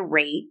high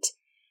rate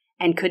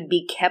and could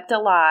be kept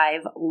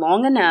alive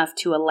long enough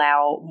to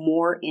allow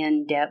more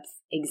in-depth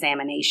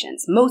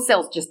examinations. Most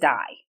cells just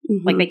die.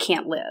 Like they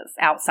can't live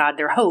outside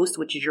their host,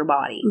 which is your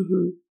body.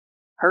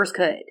 Hers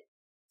could.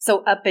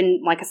 So up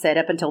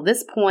until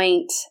this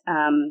point,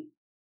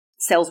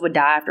 cells would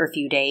die after a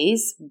few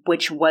days,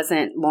 which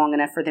wasn't long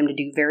enough for them to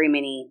do very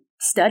many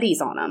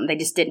studies on them. They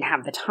just didn't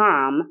have the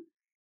time.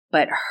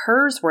 But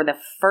hers were the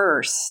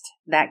first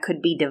that could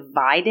be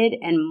divided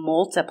and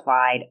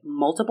multiplied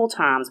multiple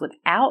times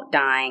without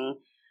dying,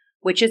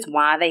 which is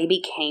why they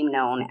became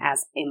known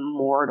as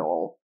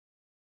immortal.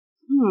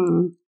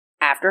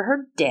 After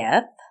her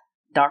death,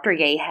 Dr.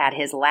 Gay had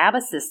his lab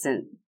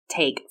assistant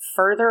take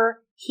further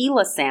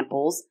HeLa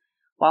samples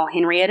while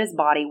Henrietta's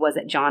body was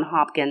at Johns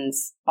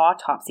Hopkins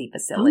autopsy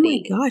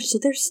facility. Oh my gosh, so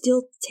they're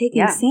still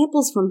taking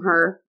samples from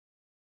her.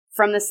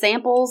 From the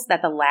samples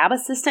that the lab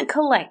assistant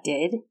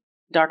collected,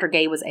 Dr.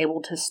 Gay was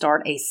able to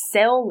start a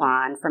cell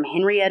line from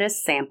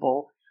Henrietta's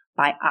sample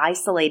by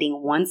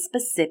isolating one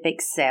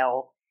specific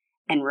cell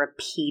and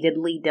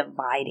repeatedly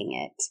dividing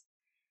it,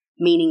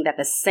 meaning that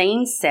the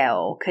same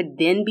cell could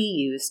then be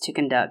used to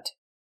conduct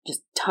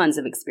just tons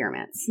of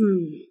experiments.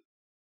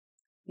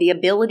 The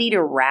ability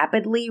to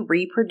rapidly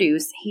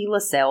reproduce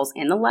HeLa cells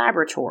in the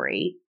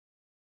laboratory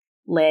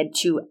led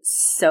to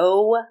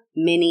so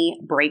many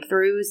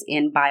breakthroughs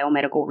in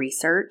biomedical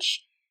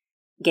research.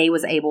 Gay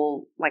was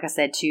able, like I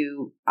said,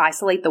 to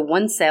isolate the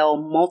one cell,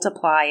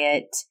 multiply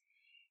it,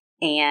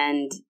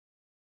 and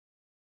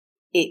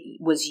it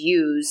was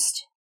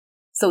used.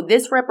 So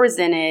this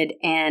represented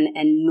an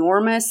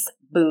enormous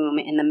boom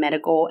in the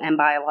medical and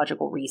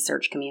biological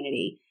research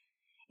community.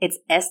 It's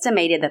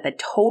estimated that the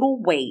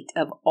total weight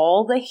of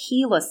all the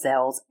HeLa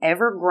cells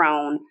ever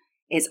grown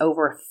is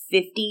over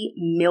 50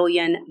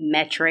 million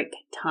metric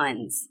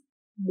tons.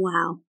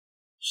 Wow.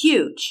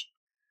 Huge.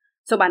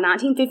 So by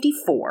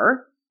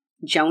 1954,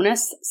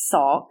 Jonas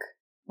Salk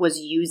was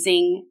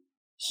using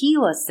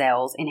HeLa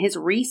cells in his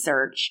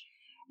research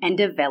and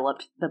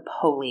developed the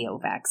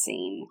polio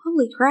vaccine.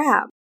 Holy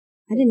crap.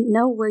 I didn't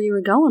know where you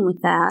were going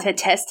with that. To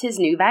test his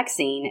new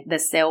vaccine, the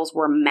cells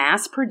were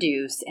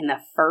mass-produced in the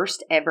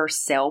first ever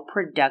cell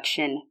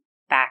production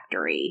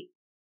factory.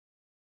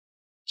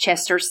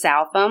 Chester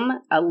Southam,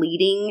 a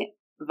leading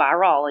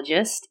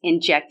virologist,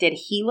 injected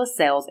HeLa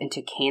cells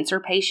into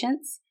cancer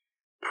patients,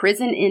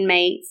 prison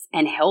inmates,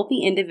 and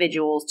healthy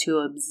individuals to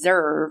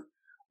observe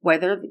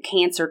whether the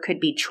cancer could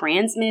be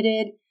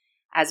transmitted,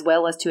 as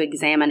well as to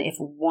examine if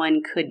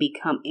one could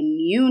become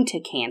immune to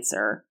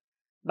cancer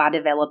by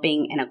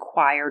developing an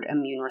acquired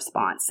immune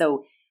response.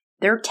 So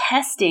they're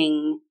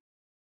testing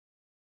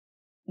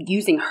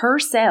using her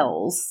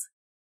cells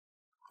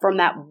from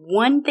that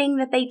one thing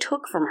that they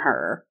took from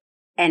her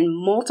and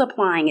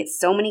multiplying it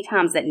so many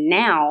times that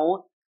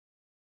now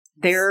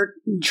they're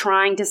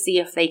trying to see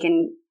if they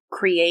can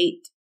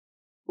create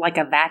like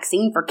a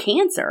vaccine for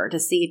cancer to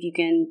see if you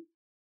can,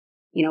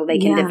 they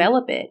can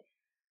develop it.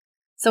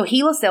 So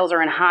HeLa cells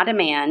are in high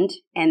demand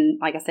and,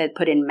 like I said,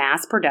 put in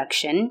mass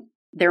production.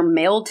 They're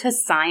mailed to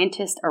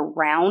scientists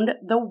around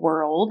the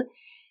world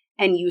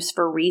and used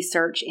for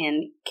research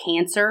in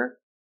cancer,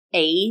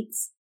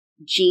 AIDS,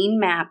 gene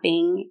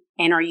mapping,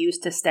 and are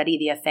used to study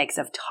the effects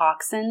of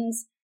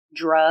toxins,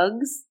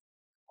 drugs,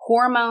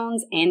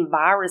 hormones, and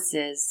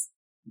viruses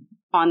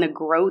on the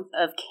growth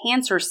of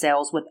cancer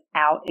cells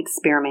without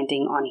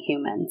experimenting on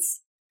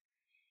humans.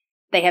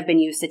 They have been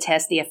used to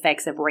test the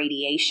effects of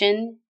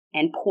radiation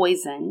and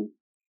poison,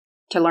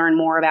 to learn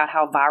more about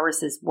how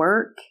viruses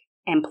work,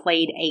 and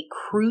played a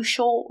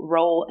crucial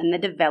role in the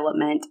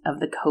development of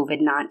the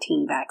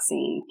COVID-19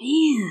 vaccine.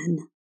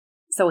 Man.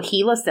 So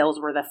HeLa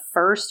cells were the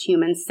first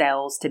human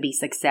cells to be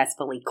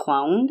successfully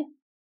cloned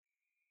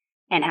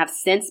and have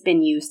since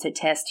been used to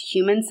test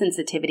human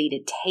sensitivity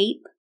to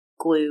tape,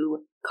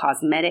 glue,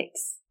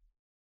 cosmetics,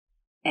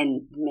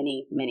 and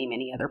many, many,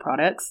 many other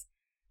products.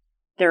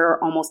 There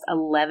are almost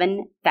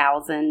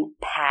 11,000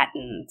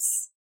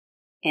 patents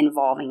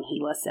involving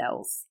HeLa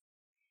cells.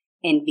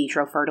 In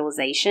vitro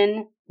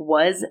fertilization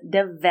was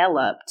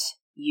developed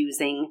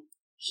using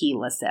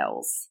HeLa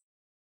cells.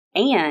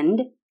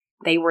 And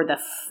they were the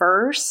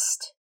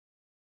first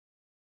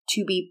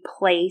to be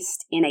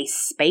placed in a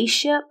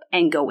spaceship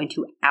and go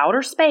into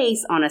outer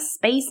space on a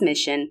space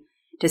mission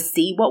to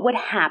see what would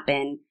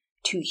happen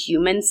to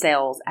human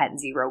cells at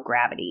zero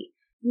gravity.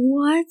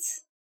 What?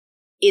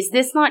 Is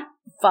this not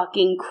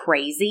fucking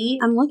crazy?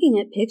 I'm looking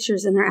at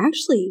pictures and they're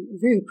actually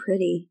very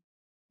pretty.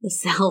 The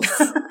cells.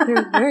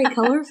 They're very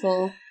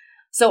colorful.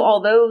 So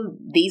although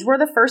these were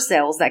the first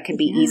cells that could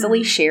be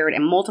easily shared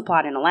and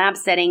multiplied in a lab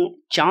setting,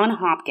 Johns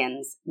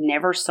Hopkins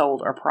never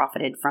sold or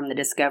profited from the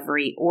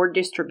discovery or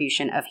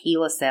distribution of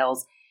HeLa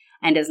cells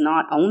and does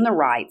not own the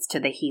rights to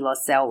the HeLa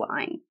cell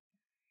line.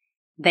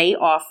 They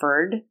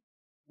offered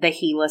the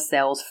HeLa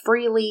cells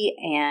freely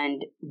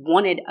and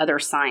wanted other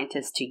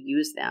scientists to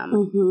use them.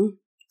 Mm-hmm.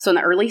 So in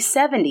the early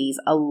 70s,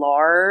 a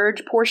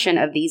large portion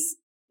of these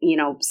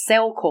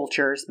cell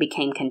cultures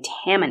became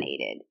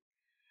contaminated.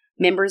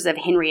 Members of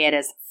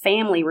Henrietta's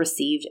family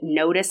received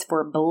notice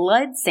for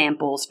blood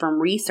samples from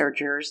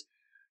researchers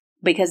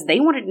because they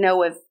wanted to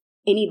know if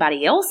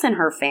anybody else in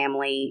her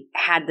family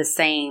had the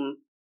same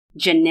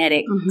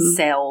genetic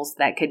cells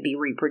that could be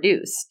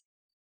reproduced.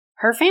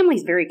 Her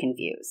family's very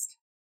confused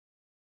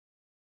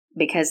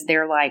because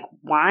they're like,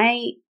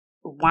 why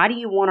do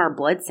you want our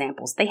blood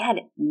samples? They had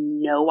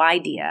no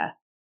idea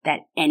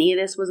that any of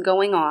this was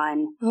going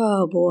on.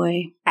 Oh,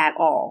 boy. At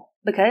all.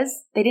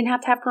 Because they didn't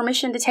have to have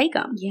permission to take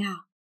them. Yeah.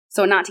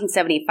 So in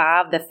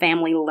 1975, the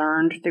family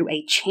learned through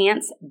a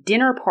chance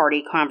dinner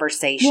party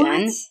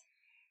conversation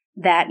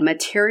that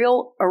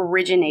material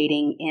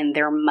originating in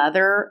their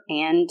mother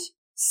and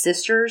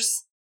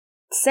sister's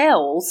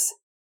cells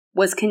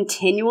was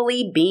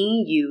continually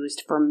being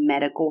used for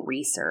medical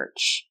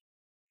research.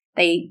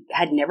 They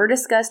had never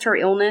discussed her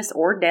illness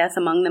or death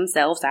among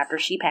themselves after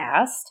she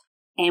passed.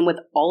 And with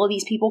all of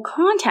these people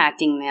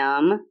contacting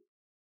them,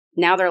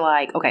 now they're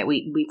like, okay,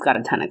 we've got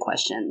a ton of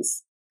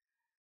questions.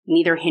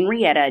 Neither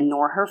Henrietta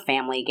nor her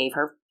family gave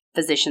her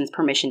physicians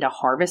permission to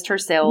harvest her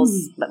cells.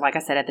 But like I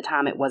said, at the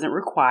time, it wasn't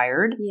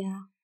required. Yeah.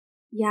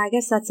 Yeah, I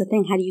guess that's the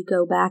thing. How do you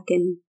go back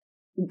and...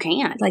 You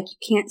can't. Like,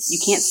 you can't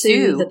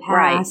sue the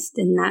past.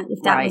 Right. And that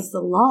if that was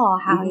the law,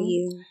 how do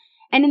you...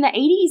 And in the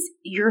 80s,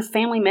 your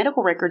family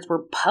medical records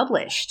were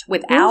published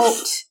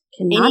without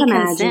Cannot any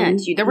imagine.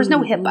 consent. There was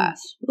no HIPAA.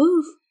 Gosh.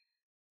 Oof.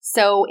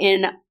 So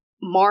in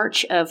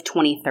March of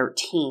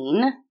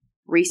 2013,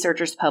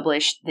 researchers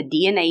published the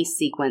DNA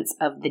sequence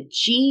of the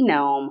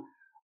genome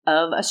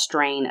of a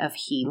strain of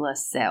HeLa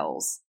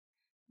cells.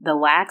 The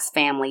Lax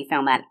family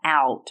found that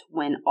out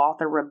when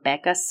author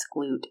Rebecca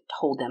Skloot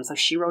told them. So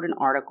she wrote an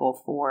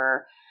article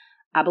for,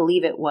 I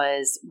believe it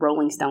was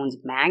Rolling Stones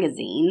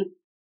magazine,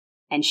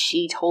 and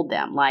she told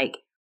them, like,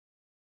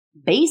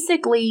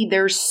 basically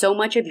there's so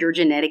much of your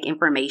genetic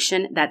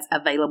information that's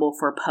available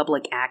for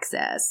public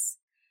access.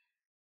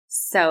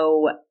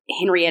 So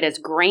Henrietta's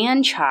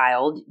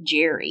grandchild,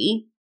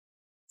 Jerry,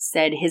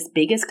 said his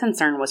biggest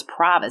concern was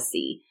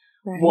privacy.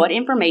 Right. What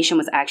information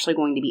was actually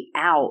going to be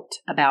out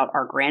about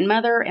our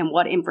grandmother, and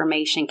what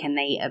information can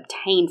they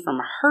obtain from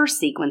her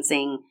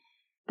sequencing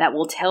that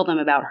will tell them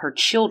about her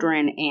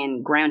children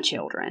and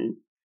grandchildren?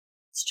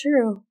 It's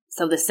true.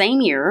 So the same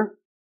year,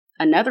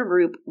 another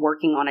group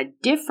working on a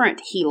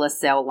different HeLa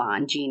cell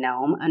line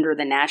genome under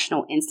the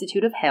National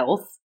Institute of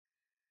Health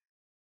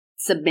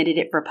submitted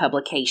it for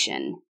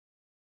publication.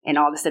 In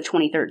August of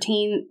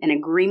 2013, an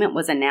agreement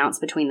was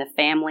announced between the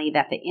family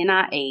that the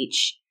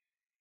NIH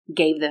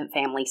gave the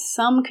family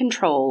some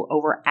control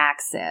over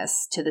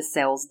access to the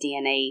cell's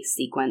DNA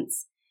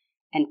sequence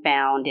and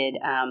founded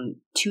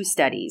 2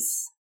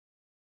 studies.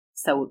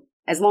 So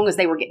as long as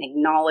they were getting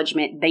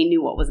acknowledgement, they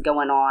knew what was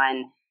going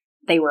on,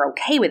 they were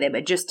okay with it.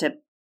 But just to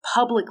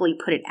publicly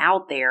put it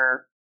out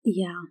there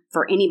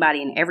for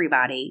anybody and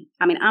everybody.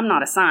 I mean, I'm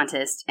not a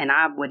scientist, and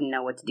I wouldn't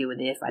know what to do with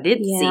it if I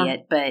did see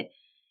it, but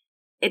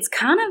it's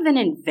kind of an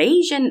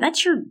invasion.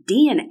 That's your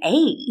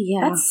DNA.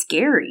 Yeah. That's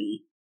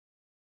scary.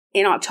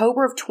 In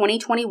October of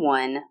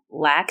 2021,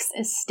 Lax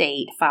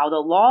estate filed a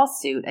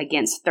lawsuit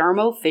against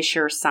Thermo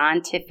Fisher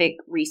Scientific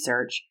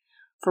Research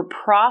for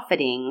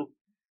profiting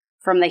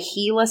from the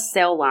HeLa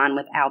cell line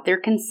without their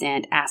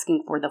consent,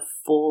 asking for the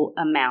full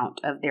amount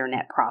of their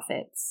net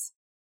profits.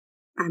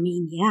 I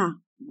mean, yeah.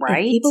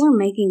 Right? If people are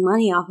making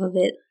money off of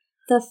it.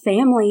 The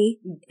family.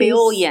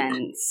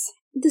 Billions.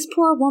 This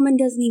poor woman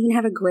doesn't even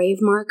have a grave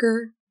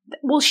marker.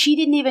 Well, she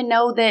didn't even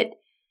know that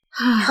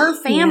her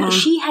family,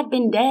 she had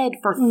been dead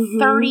for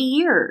 30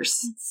 years.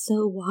 It's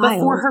so wild.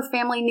 Before her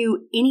family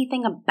knew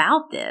anything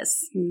about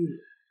this.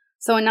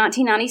 So in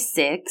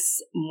 1996,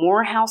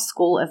 Morehouse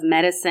School of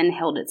Medicine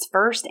held its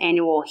first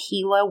annual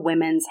HeLa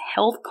Women's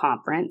Health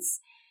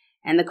Conference.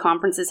 And the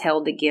conference is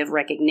held to give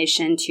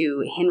recognition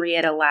to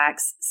Henrietta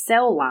Lacks'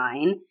 cell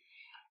line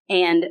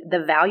and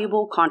the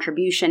valuable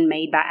contribution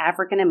made by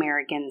African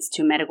Americans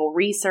to medical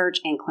research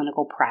and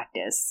clinical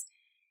practice.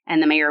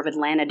 And the mayor of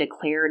Atlanta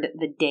declared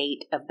the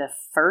date of the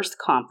first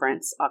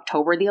conference,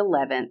 October the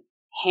 11th,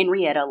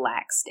 Henrietta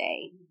Lacks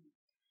Day.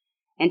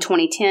 In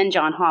 2010,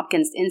 Johns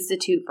Hopkins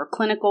Institute for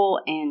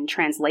Clinical and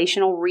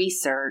Translational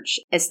Research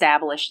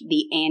established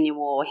the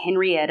annual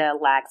Henrietta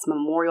Lacks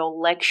Memorial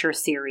Lecture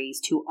Series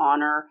to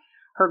honor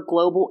her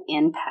global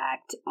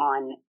impact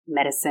on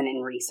medicine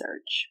and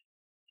research.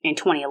 In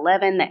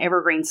 2011, the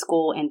Evergreen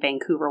School in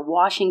Vancouver,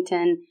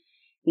 Washington,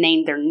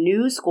 named their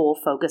new school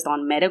focused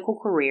on medical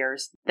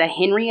careers the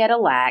Henrietta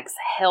Lacks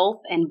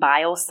Health and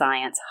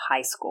Bioscience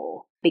High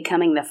School,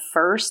 becoming the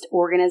first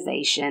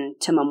organization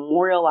to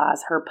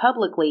memorialize her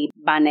publicly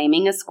by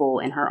naming a school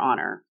in her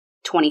honor.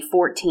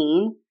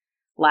 2014,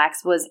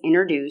 Lacks was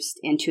introduced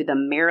into the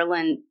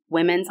Maryland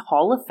Women's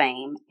Hall of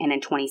Fame, and in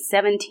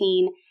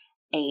 2017,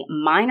 a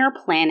minor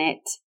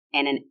planet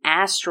and an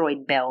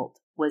asteroid belt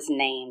was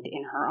named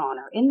in her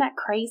honor. Isn't that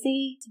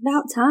crazy? It's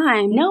about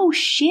time. No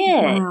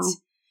shit. Wow.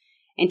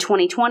 In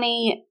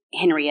 2020,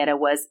 Henrietta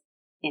was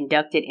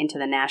inducted into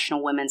the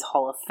National Women's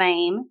Hall of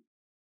Fame.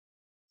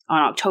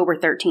 On October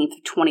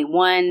 13th,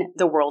 21,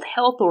 the World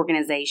Health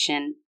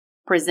Organization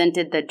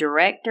presented the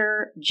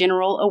Director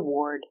General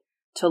Award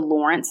to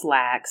Lawrence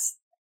Lacks,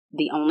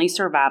 the only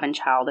surviving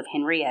child of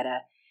Henrietta,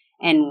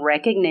 in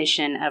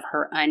recognition of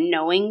her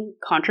unknowing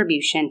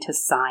contribution to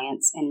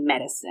science and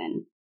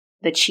medicine.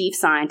 The chief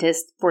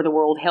scientist for the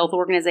World Health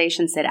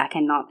Organization said, "I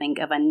cannot think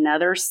of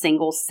another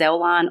single cell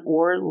line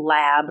or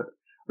lab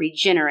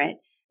regenerate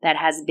that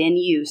has been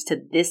used to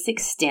this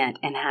extent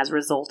and has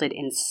resulted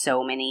in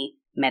so many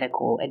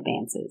medical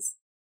advances."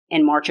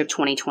 In March of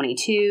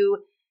 2022,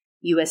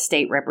 U.S.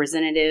 State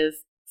Representative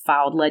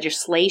filed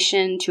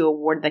legislation to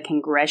award the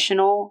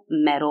Congressional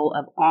Medal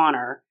of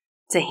Honor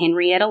to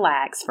Henrietta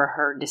Lacks for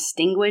her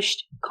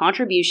distinguished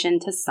contribution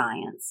to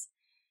science.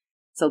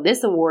 So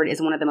this award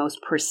is one of the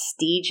most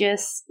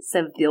prestigious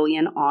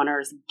civilian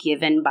honors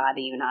given by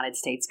the United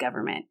States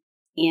government.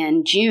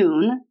 In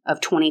June of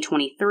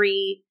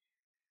 2023,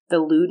 the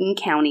Loudoun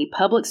County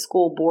Public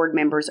School Board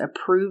members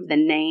approved the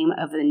name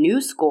of the new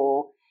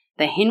school,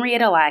 the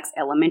Henrietta Lacks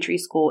Elementary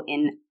School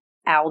in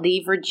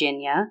Aldie,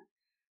 Virginia.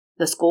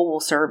 The school will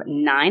serve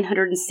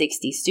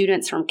 960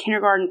 students from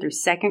kindergarten through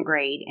second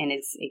grade and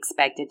is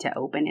expected to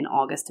open in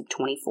August of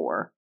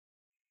 24.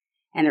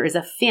 And there is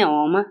a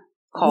film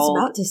called...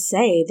 I was about to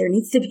say, there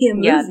needs to be a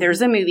movie. Yeah,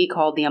 there's a movie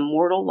called The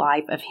Immortal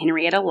Life of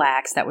Henrietta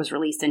Lacks that was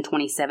released in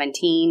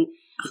 2017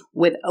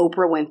 with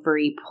Oprah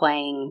Winfrey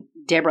playing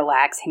Deborah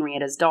Lacks,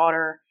 Henrietta's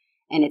daughter,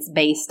 and it's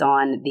based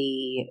on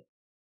the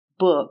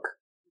book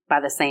by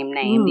the same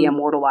name, The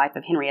Immortal Life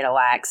of Henrietta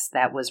Lacks,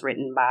 that was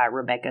written by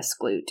Rebecca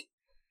Skloot.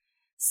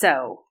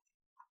 So,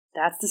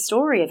 that's the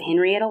story of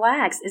Henrietta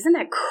Lacks. Isn't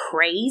that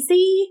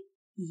crazy?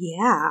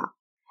 Yeah.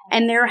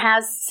 And there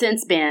has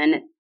since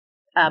been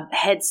a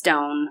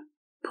headstone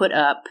put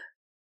up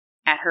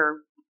at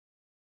her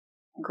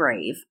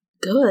grave.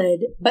 Good.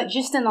 But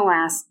just in the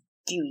last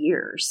few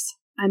years.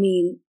 I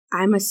mean,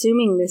 I'm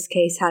assuming this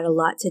case had a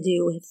lot to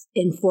do with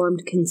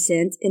informed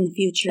consent in the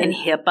future. And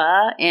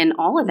HIPAA and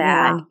all of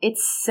that. Yeah.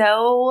 It's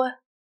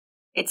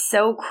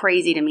so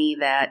crazy to me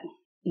that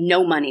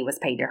no money was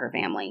paid to her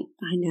family.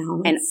 I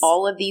know. And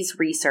all of these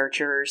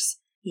researchers,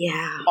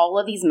 all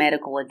of these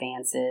medical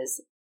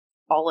advances,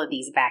 all of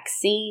these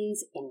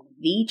vaccines, in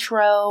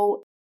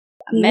vitro,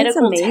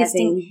 medical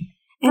testing.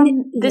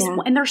 And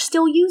and they're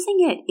still using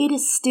it. It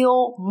is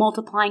still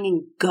multiplying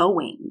and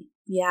going.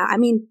 Yeah, I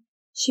mean,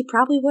 she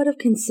probably would have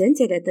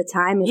consented at the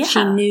time if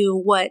she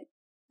knew what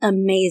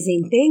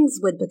amazing things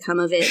would become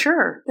of it.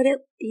 Sure. But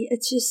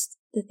it's just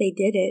that they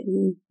did it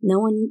and no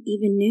one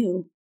even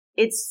knew.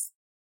 It's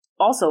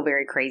also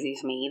very crazy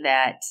to me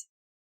that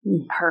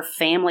her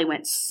family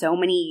went so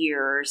many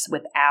years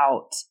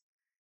without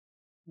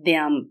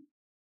them,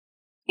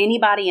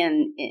 anybody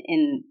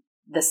in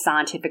the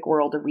scientific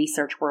world, the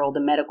research world,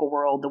 the medical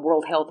world, the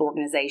World Health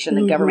Organization,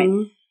 the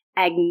government,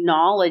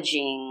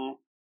 acknowledging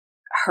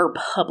her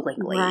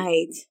publicly.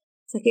 Right.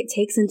 It's like it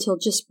takes until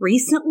just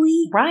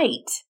recently.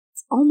 Right.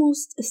 It's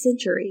almost a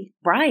century.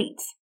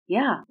 Right.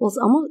 Yeah.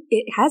 Well,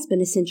 it has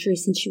been a century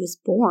since she was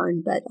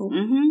born, but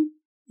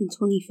in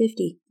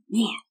 2050.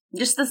 Man.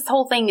 Just this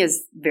whole thing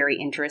is very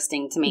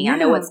interesting to me. Yeah. I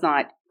know it's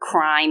not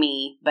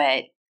crimey,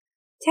 but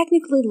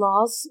technically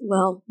laws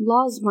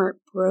weren't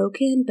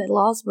broken, but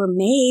laws were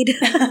made.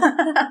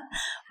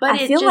 But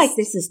I feel like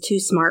this is too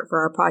smart for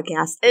our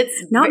podcast.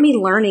 It's not me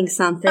learning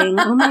something.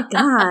 Oh my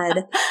God.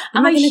 What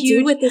am I going to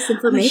do with this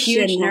information?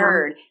 I'm a huge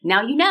nerd.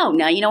 Now you know.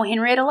 Now you know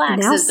Henrietta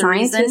Lacks is the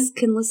reason. Now scientists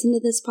can listen to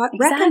this podcast.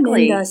 Exactly.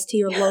 Recommend us to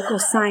your local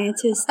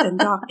scientists and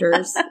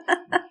doctors.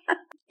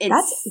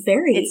 It's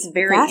very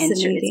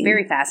fascinating. It's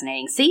very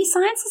fascinating. See,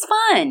 science is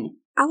fun.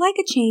 I like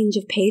a change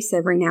of pace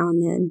every now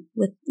and then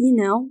with,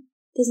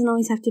 doesn't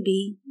always have to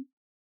be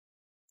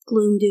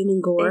gloom, doom,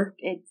 and gore.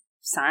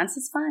 Science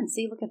is fun.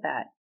 See, look at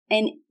that.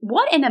 And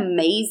what an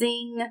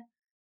amazing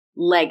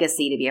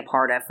legacy to be a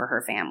part of for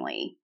her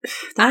family.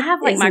 I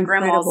have my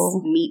grandma's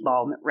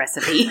meatball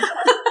recipe.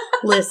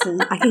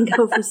 Listen, I can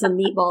go for some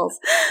meatballs.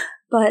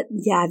 But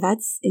yeah,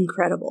 that's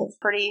incredible.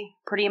 Pretty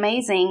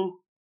amazing.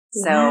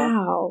 Wow.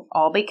 So,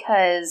 all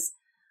because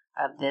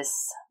of this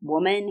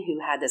woman who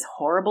had this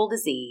horrible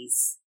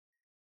disease.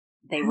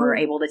 They were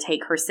able to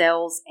take her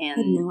cells and I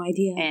had no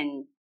idea.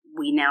 And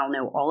we now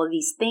know all of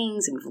these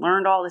things and we've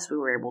learned all this. We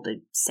were able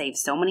to save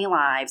so many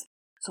lives.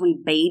 So many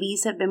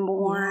babies have been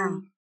born. Yeah.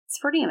 It's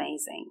pretty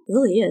amazing. It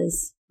really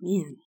is.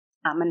 Man.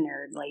 I'm a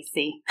nerd,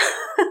 Lacey.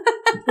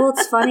 Well,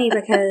 it's funny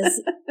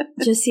because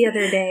just the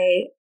other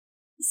day,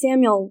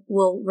 Samuel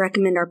will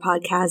recommend our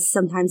podcast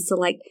sometimes to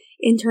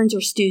interns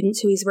or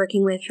students who he's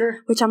working with. Sure.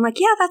 Which I'm like,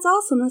 yeah, that's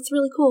awesome. That's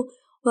really cool.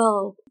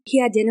 Well, he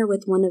had dinner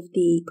with one of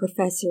the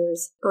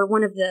professors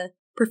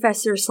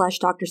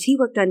 / doctors he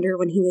worked under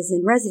when he was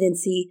in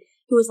residency,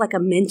 who was like a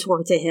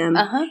mentor to him.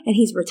 And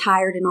he's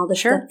retired and all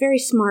this stuff. Very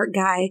smart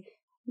guy,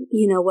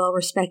 well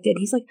respected.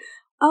 He's like,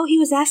 oh, he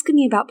was asking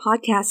me about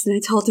podcasts, and I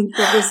told him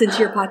to listen to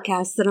your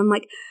podcast. And I'm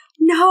like,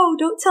 no,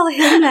 don't tell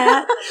him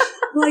that.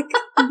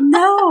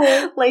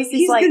 No. Lacey's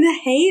he's going to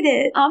hate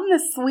it. I'm the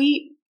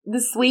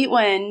sweet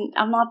one.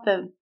 I'm not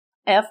the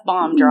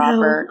F-bomb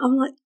dropper. No,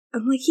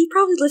 I'm like, he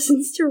probably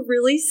listens to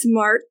really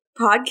smart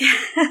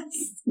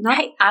podcasts.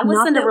 I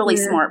listen to really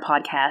smart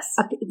podcasts.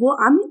 Well,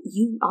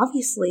 you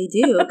obviously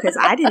do, because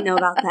I didn't know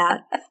about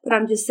that. But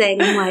I'm just saying,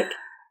 I'm like,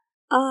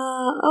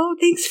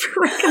 thanks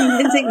for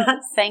recommending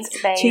us. Thanks,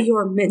 babe. To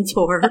your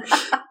mentor,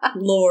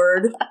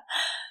 Lord.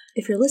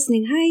 If you're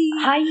listening, hi.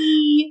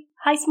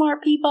 Hi,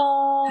 smart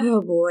people.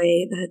 Oh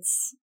boy, that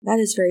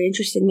is very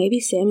interesting. Maybe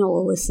Samuel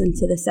will listen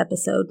to this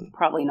episode.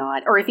 Probably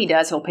not. Or if he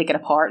does, he'll pick it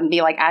apart and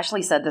be like,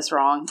 Ashley said this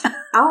wrong.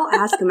 I'll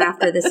ask him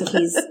after this if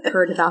he's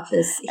heard about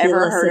this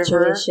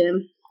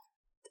situation.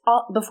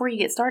 Before you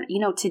get started,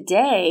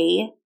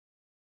 today,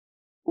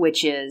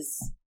 which is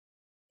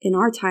in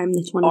our time,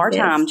 the 25th. Our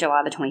time,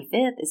 July the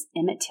 25th,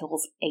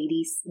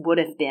 would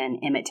have been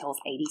Emmett Till's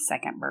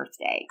 82nd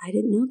birthday. I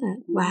didn't know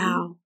that.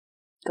 Wow.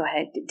 Go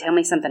ahead. Tell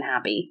me something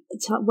happy.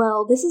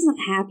 Well, this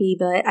isn't happy,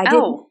 but I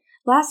did.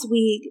 Last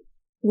week,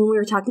 when we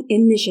were talking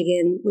in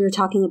Michigan, we were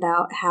talking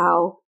about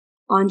how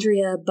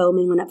Andrea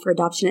Bowman went up for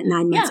adoption at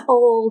 9 months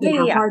old and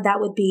how hard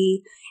that would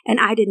be. And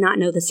I did not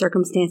know the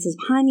circumstances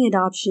behind the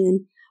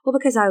adoption. Well,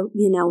 because I,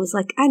 was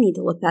like, I need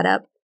to look that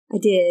up. I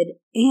did,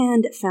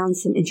 and found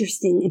some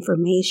interesting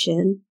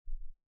information.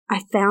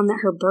 I found that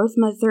her birth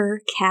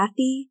mother,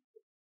 Kathy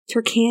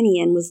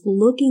Turkanian, was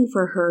looking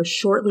for her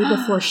shortly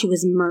before she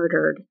was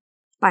murdered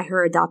by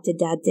her adopted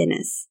dad,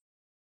 Dennis.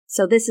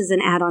 So this is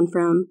an add-on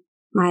from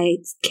my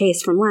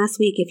case from last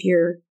week, if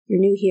you're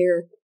new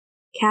here,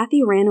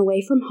 Kathy ran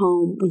away from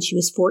home when she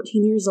was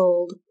 14 years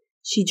old.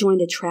 She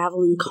joined a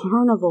traveling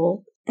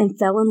carnival and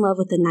fell in love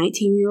with a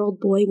 19-year-old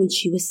boy when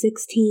she was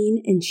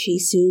 16, and she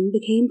soon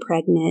became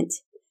pregnant.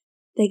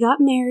 They got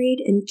married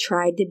and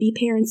tried to be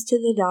parents to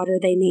the daughter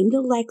they named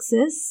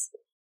Alexis,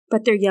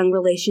 but their young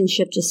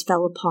relationship just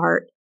fell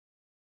apart.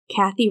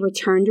 Kathy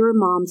returned to her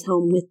mom's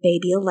home with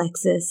baby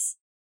Alexis,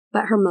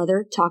 but her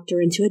mother talked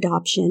her into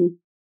adoption.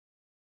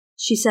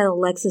 She said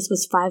Alexis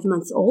was 5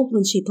 months old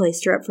when she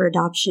placed her up for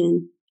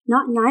adoption,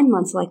 not 9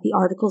 months like the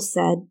article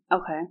said.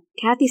 Okay.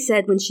 Kathy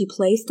said when she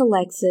placed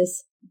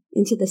Alexis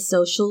into the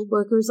social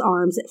worker's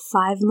arms at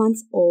 5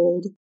 months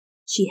old,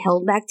 she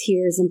held back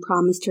tears and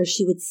promised her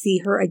she would see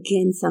her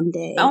again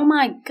someday. Oh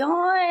my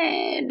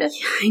God.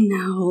 Yeah, I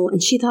know.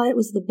 And she thought it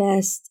was the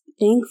best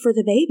thing for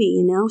the baby,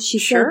 you know? She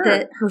said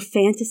that her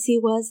fantasy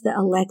was that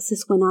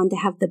Alexis went on to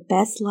have the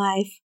best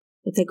life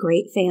with a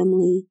great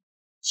family.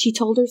 She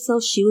told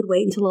herself she would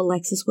wait until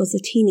Alexis was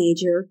a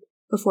teenager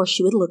before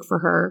she would look for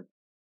her.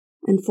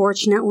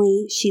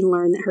 Unfortunately, she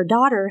learned that her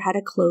daughter had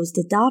a closed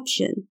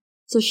adoption,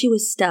 so she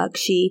was stuck.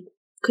 She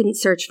couldn't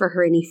search for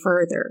her any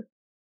further.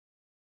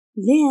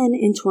 Then,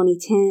 in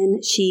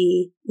 2010,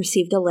 she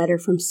received a letter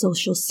from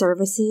social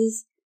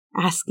services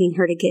asking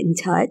her to get in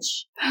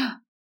touch.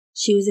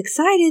 She was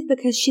excited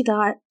because she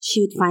thought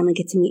she would finally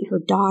get to meet her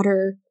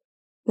daughter,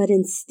 but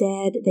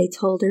instead they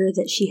told her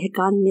that she had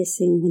gone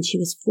missing when she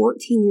was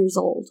 14 years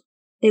old.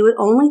 They would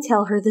only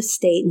tell her the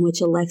state in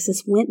which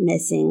Alexis went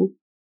missing.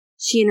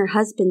 She and her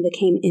husband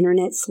became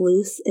internet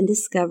sleuths and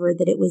discovered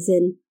that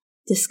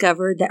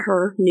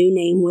her new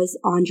name was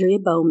Andrea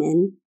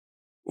Bowman.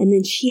 And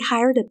then she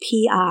hired a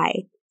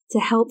PI to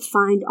help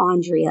find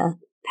Andrea,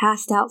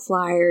 passed out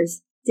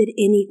flyers, did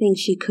anything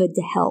she could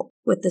to help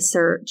with the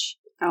search.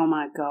 Oh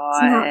my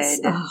God.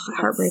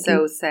 Heartbreaking.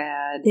 So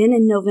sad. Then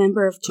in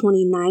November of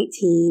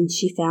 2019,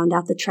 she found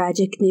out the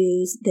tragic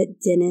news that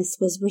Dennis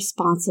was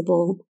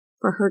responsible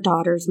for her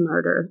daughter's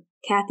murder.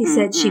 Kathy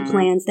said she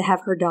plans to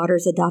have her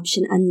daughter's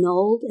adoption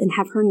annulled and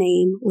have her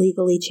name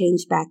legally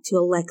changed back to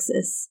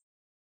Alexis.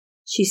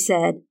 She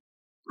said,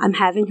 "I'm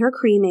having her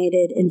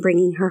cremated and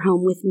bringing her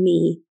home with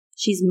me.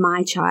 She's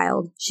my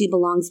child. She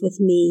belongs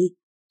with me.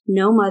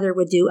 No mother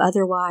would do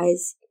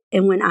otherwise.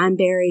 And when I'm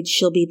buried,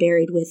 she'll be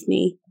buried with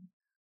me."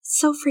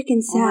 So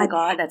freaking sad. Oh my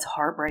God, that's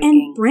heartbreaking.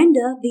 And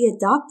Brenda, the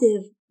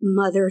adoptive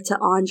mother to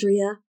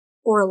Andrea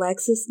or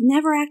Alexis,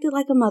 never acted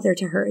like a mother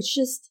to her. It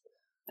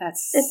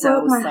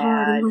broke my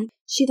heart. I'm like,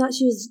 she thought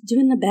she was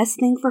doing the best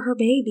thing for her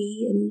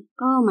baby. And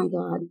oh my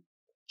God,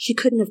 she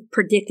couldn't have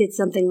predicted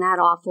something that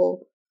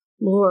awful.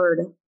 Lord.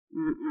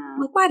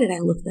 Like, why did I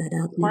look that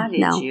up? Why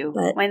did you?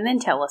 But, and then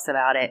tell us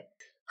about it.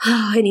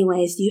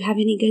 Anyways, do you have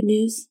any good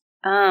news?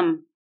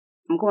 I'm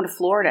going to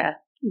Florida.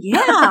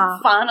 Yeah.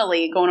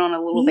 Finally going on a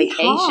little Yeehaw.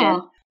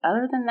 Vacation.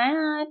 Other than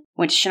that,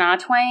 went to Shania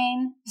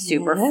Twain.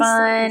 Super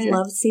fun.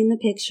 Loved seeing the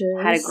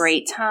pictures. Had a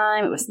great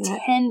time. It was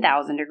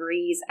 10,000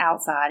 degrees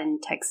outside in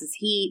Texas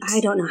heat. I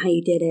don't know how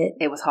you did it.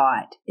 It was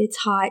hot. It's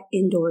hot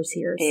indoors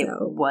here. It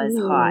was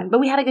hot. But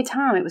we had a good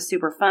time. It was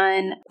super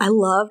fun. I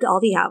loved all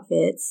the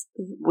outfits.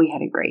 We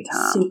had a great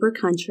time. Super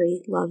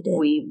country. Loved it.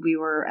 We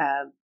were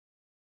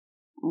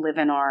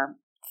living our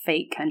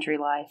fake country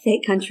life.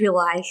 Fake country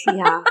life,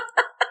 yeah.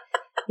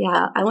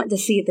 Yeah, I went to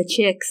see the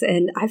Chicks,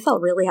 and I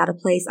felt really out of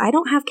place. I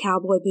don't have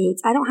cowboy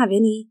boots. I don't have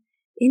any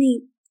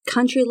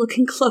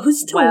country-looking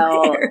clothes to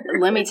wear.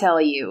 Let me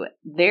tell you,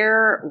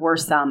 there were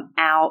some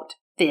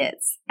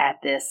outfits at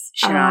this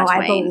Shania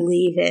Twain. I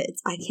believe it.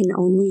 I can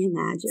only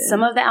imagine.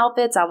 Some of the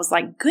outfits, I was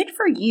like, good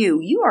for you.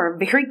 You are a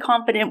very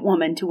confident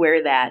woman to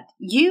wear that.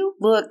 You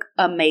look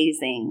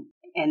amazing.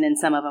 And then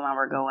some of them I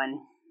were going,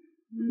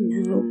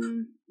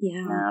 nope.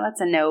 Yeah. No,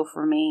 that's a no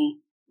for me.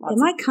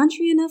 Am I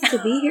country enough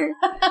to be here?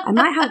 I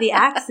might have the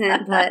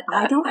accent, but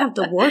I don't have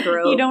the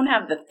wardrobe. You don't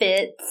have the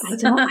fits. I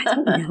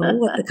don't know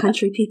what the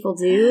country people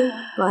do,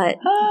 but...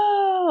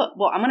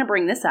 well, I'm going to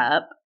bring this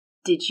up.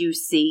 Did you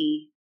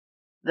see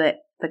the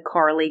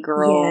Carly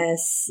girl?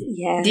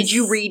 Yes. Did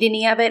you read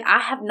any of it? I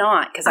have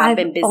not, because I've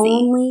been busy. I've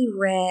only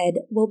read...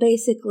 Well,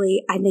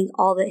 basically, I think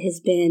all that has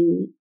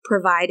been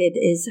provided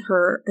is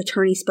her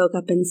attorney spoke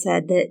up and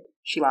said that...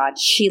 She lied.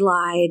 She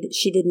lied.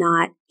 She did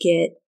not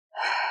get...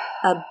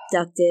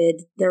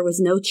 abducted. There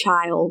was no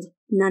child.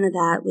 None of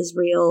that was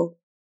real.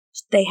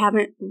 They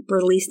haven't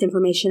released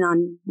information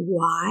on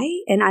why,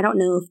 and I don't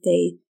know if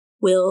they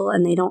will,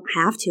 and they don't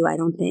have to, I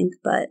don't think,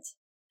 but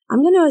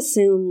I'm going to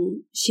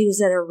assume she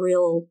was at a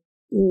real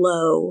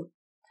low.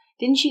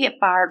 Didn't she get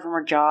fired from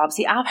her job?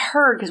 See, I've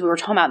heard, because we were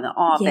talking about in the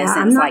office. Yeah,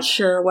 and I'm not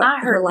sure what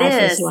her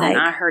life is like.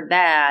 And I heard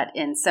that,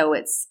 and so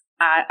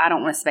I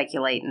don't want to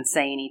speculate and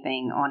say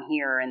anything on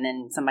here, and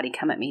then somebody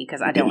come at me,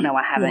 because I don't know.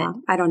 I haven't. Yeah,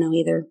 I don't know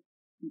either.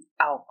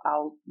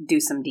 I'll do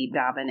some deep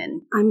diving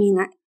and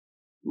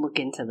look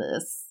into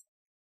this.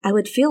 I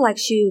would feel like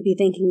she would be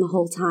thinking the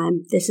whole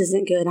time, this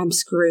isn't good, I'm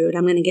screwed,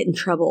 I'm going to get in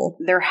trouble.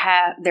 There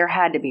had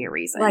to be a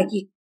reason. Like,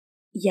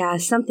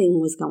 something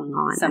was going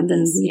on.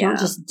 You don't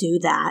just do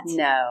that.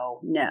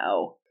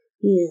 No.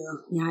 Yeah,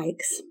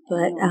 yikes.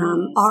 But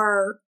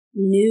our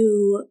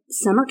new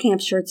summer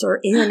camp shirts are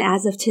in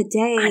as of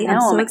today. I know,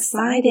 I'm so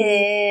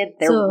excited.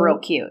 They're real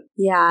cute.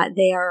 Yeah,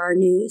 they are our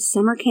new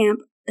summer camp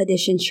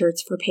edition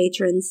shirts for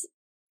patrons.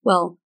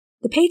 Well,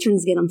 the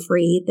patrons get them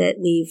free that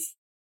we've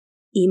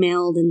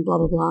emailed and blah,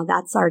 blah, blah.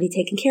 That's already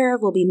taken care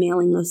of. We'll be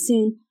mailing those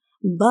soon.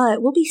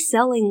 But we'll be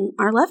selling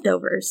our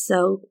leftovers.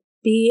 So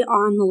be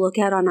on the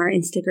lookout on our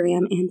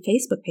Instagram and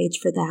Facebook page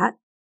for that.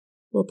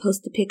 We'll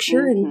post a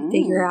picture and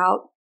figure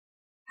out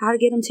how to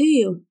get them to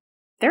you.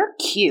 They're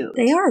cute.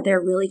 They are. They're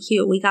really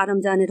cute. We got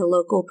them done at a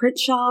local print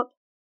shop,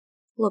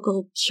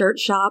 local shirt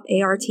shop,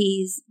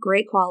 ARTs,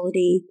 great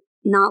quality.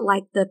 Not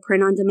like the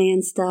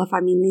print-on-demand stuff.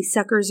 I mean, these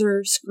suckers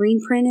are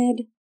screen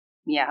printed.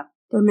 Yeah.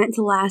 They're meant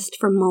to last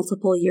for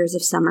multiple years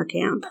of summer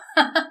camp.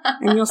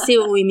 And you'll see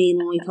what we mean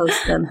when we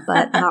post them.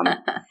 But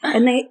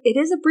and it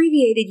is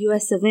abbreviated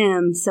US of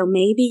M, so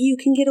maybe you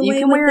can get away with it.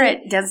 You can wear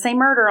it. It does say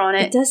murder on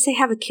it. It does say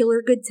have a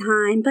killer good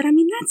time. But I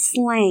mean, that's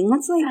slang.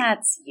 That's like...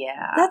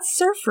 That's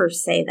surfers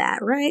say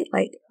that, right?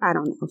 Like, I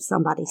don't know if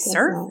somebody says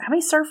that. How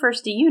many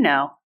surfers do you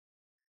know?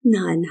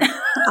 None.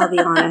 I'll be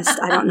honest.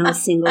 I don't know a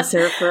single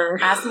surfer.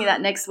 Ask me that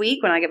next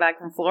week when I get back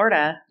from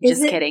Florida.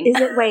 Just kidding.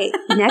 Wait,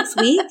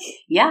 next week?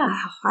 Yeah.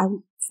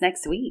 It's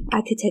next week. I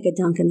could take a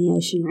dunk in the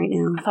ocean right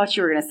now. I thought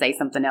you were going to say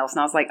something else,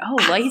 and I was like, oh,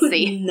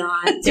 Lacey.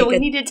 Do we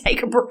need to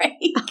take a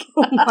break?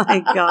 Oh,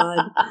 my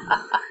God.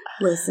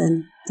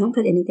 Listen, don't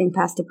put anything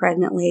past a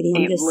pregnant lady.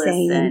 I'm just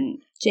saying.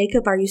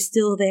 Jacob, are you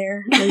still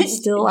there? Are you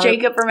still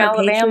Jacob from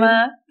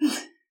Alabama?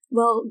 Patron?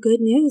 Well,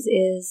 good news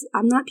is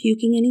I'm not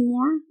puking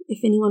anymore,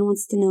 if anyone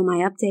wants to know my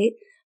update,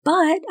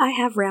 but I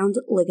have round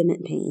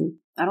ligament pain.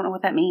 I don't know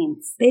what that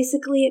means.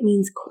 Basically, it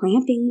means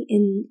cramping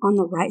on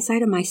the right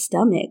side of my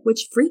stomach,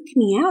 which freaked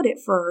me out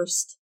at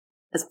first.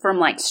 It's from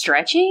like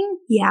stretching?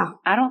 Yeah.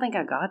 I don't think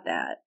I got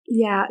that.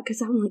 Yeah, because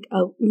I'm like,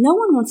 oh, no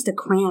one wants to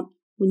cramp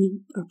when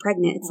you are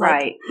pregnant. It's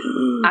right.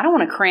 Like, I don't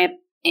want to cramp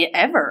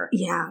ever.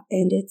 Yeah,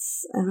 and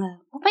it's... well,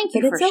 thank you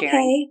for sharing. It's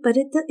okay, but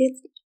it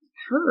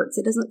hurts.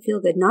 It doesn't feel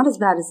good. Not as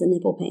bad as the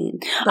nipple pain,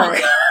 but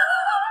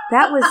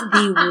that was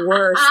the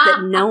worst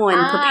that no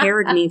one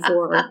prepared me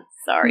for.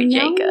 Sorry,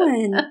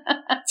 Jacob.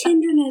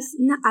 Tenderness.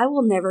 No, I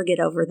will never get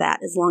over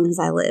that as long as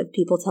I live.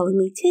 People telling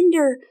me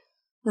tender.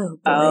 Oh,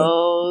 boy.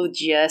 Oh,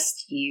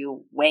 just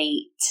you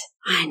wait.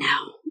 I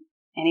know.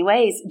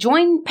 Anyways,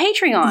 join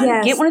Patreon.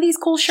 Yes. Get one of these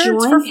cool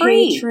shirts for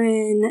free.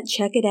 Patreon.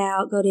 Check it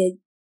out. Go to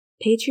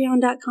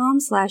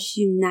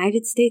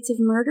patreon.com/United States of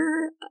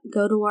Murder.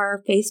 Go to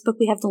our Facebook.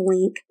 We have the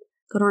link.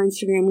 Go to our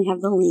Instagram. We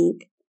have the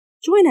link.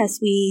 Join us.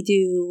 We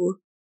do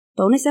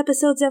bonus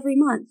episodes every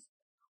month.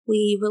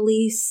 We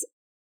release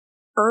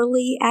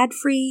early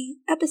ad-free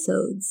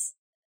episodes.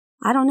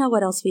 I don't know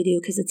what else we do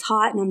because it's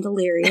hot and I'm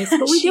delirious,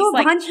 but we do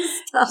a bunch of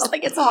stuff. She's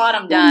like, it's hot,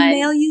 I'm done. We'll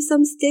mail you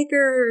some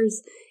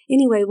stickers.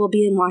 Anyway, we'll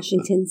be in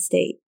Washington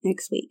State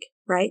next week,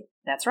 right?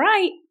 That's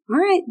right. All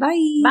right,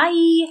 bye.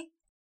 Bye.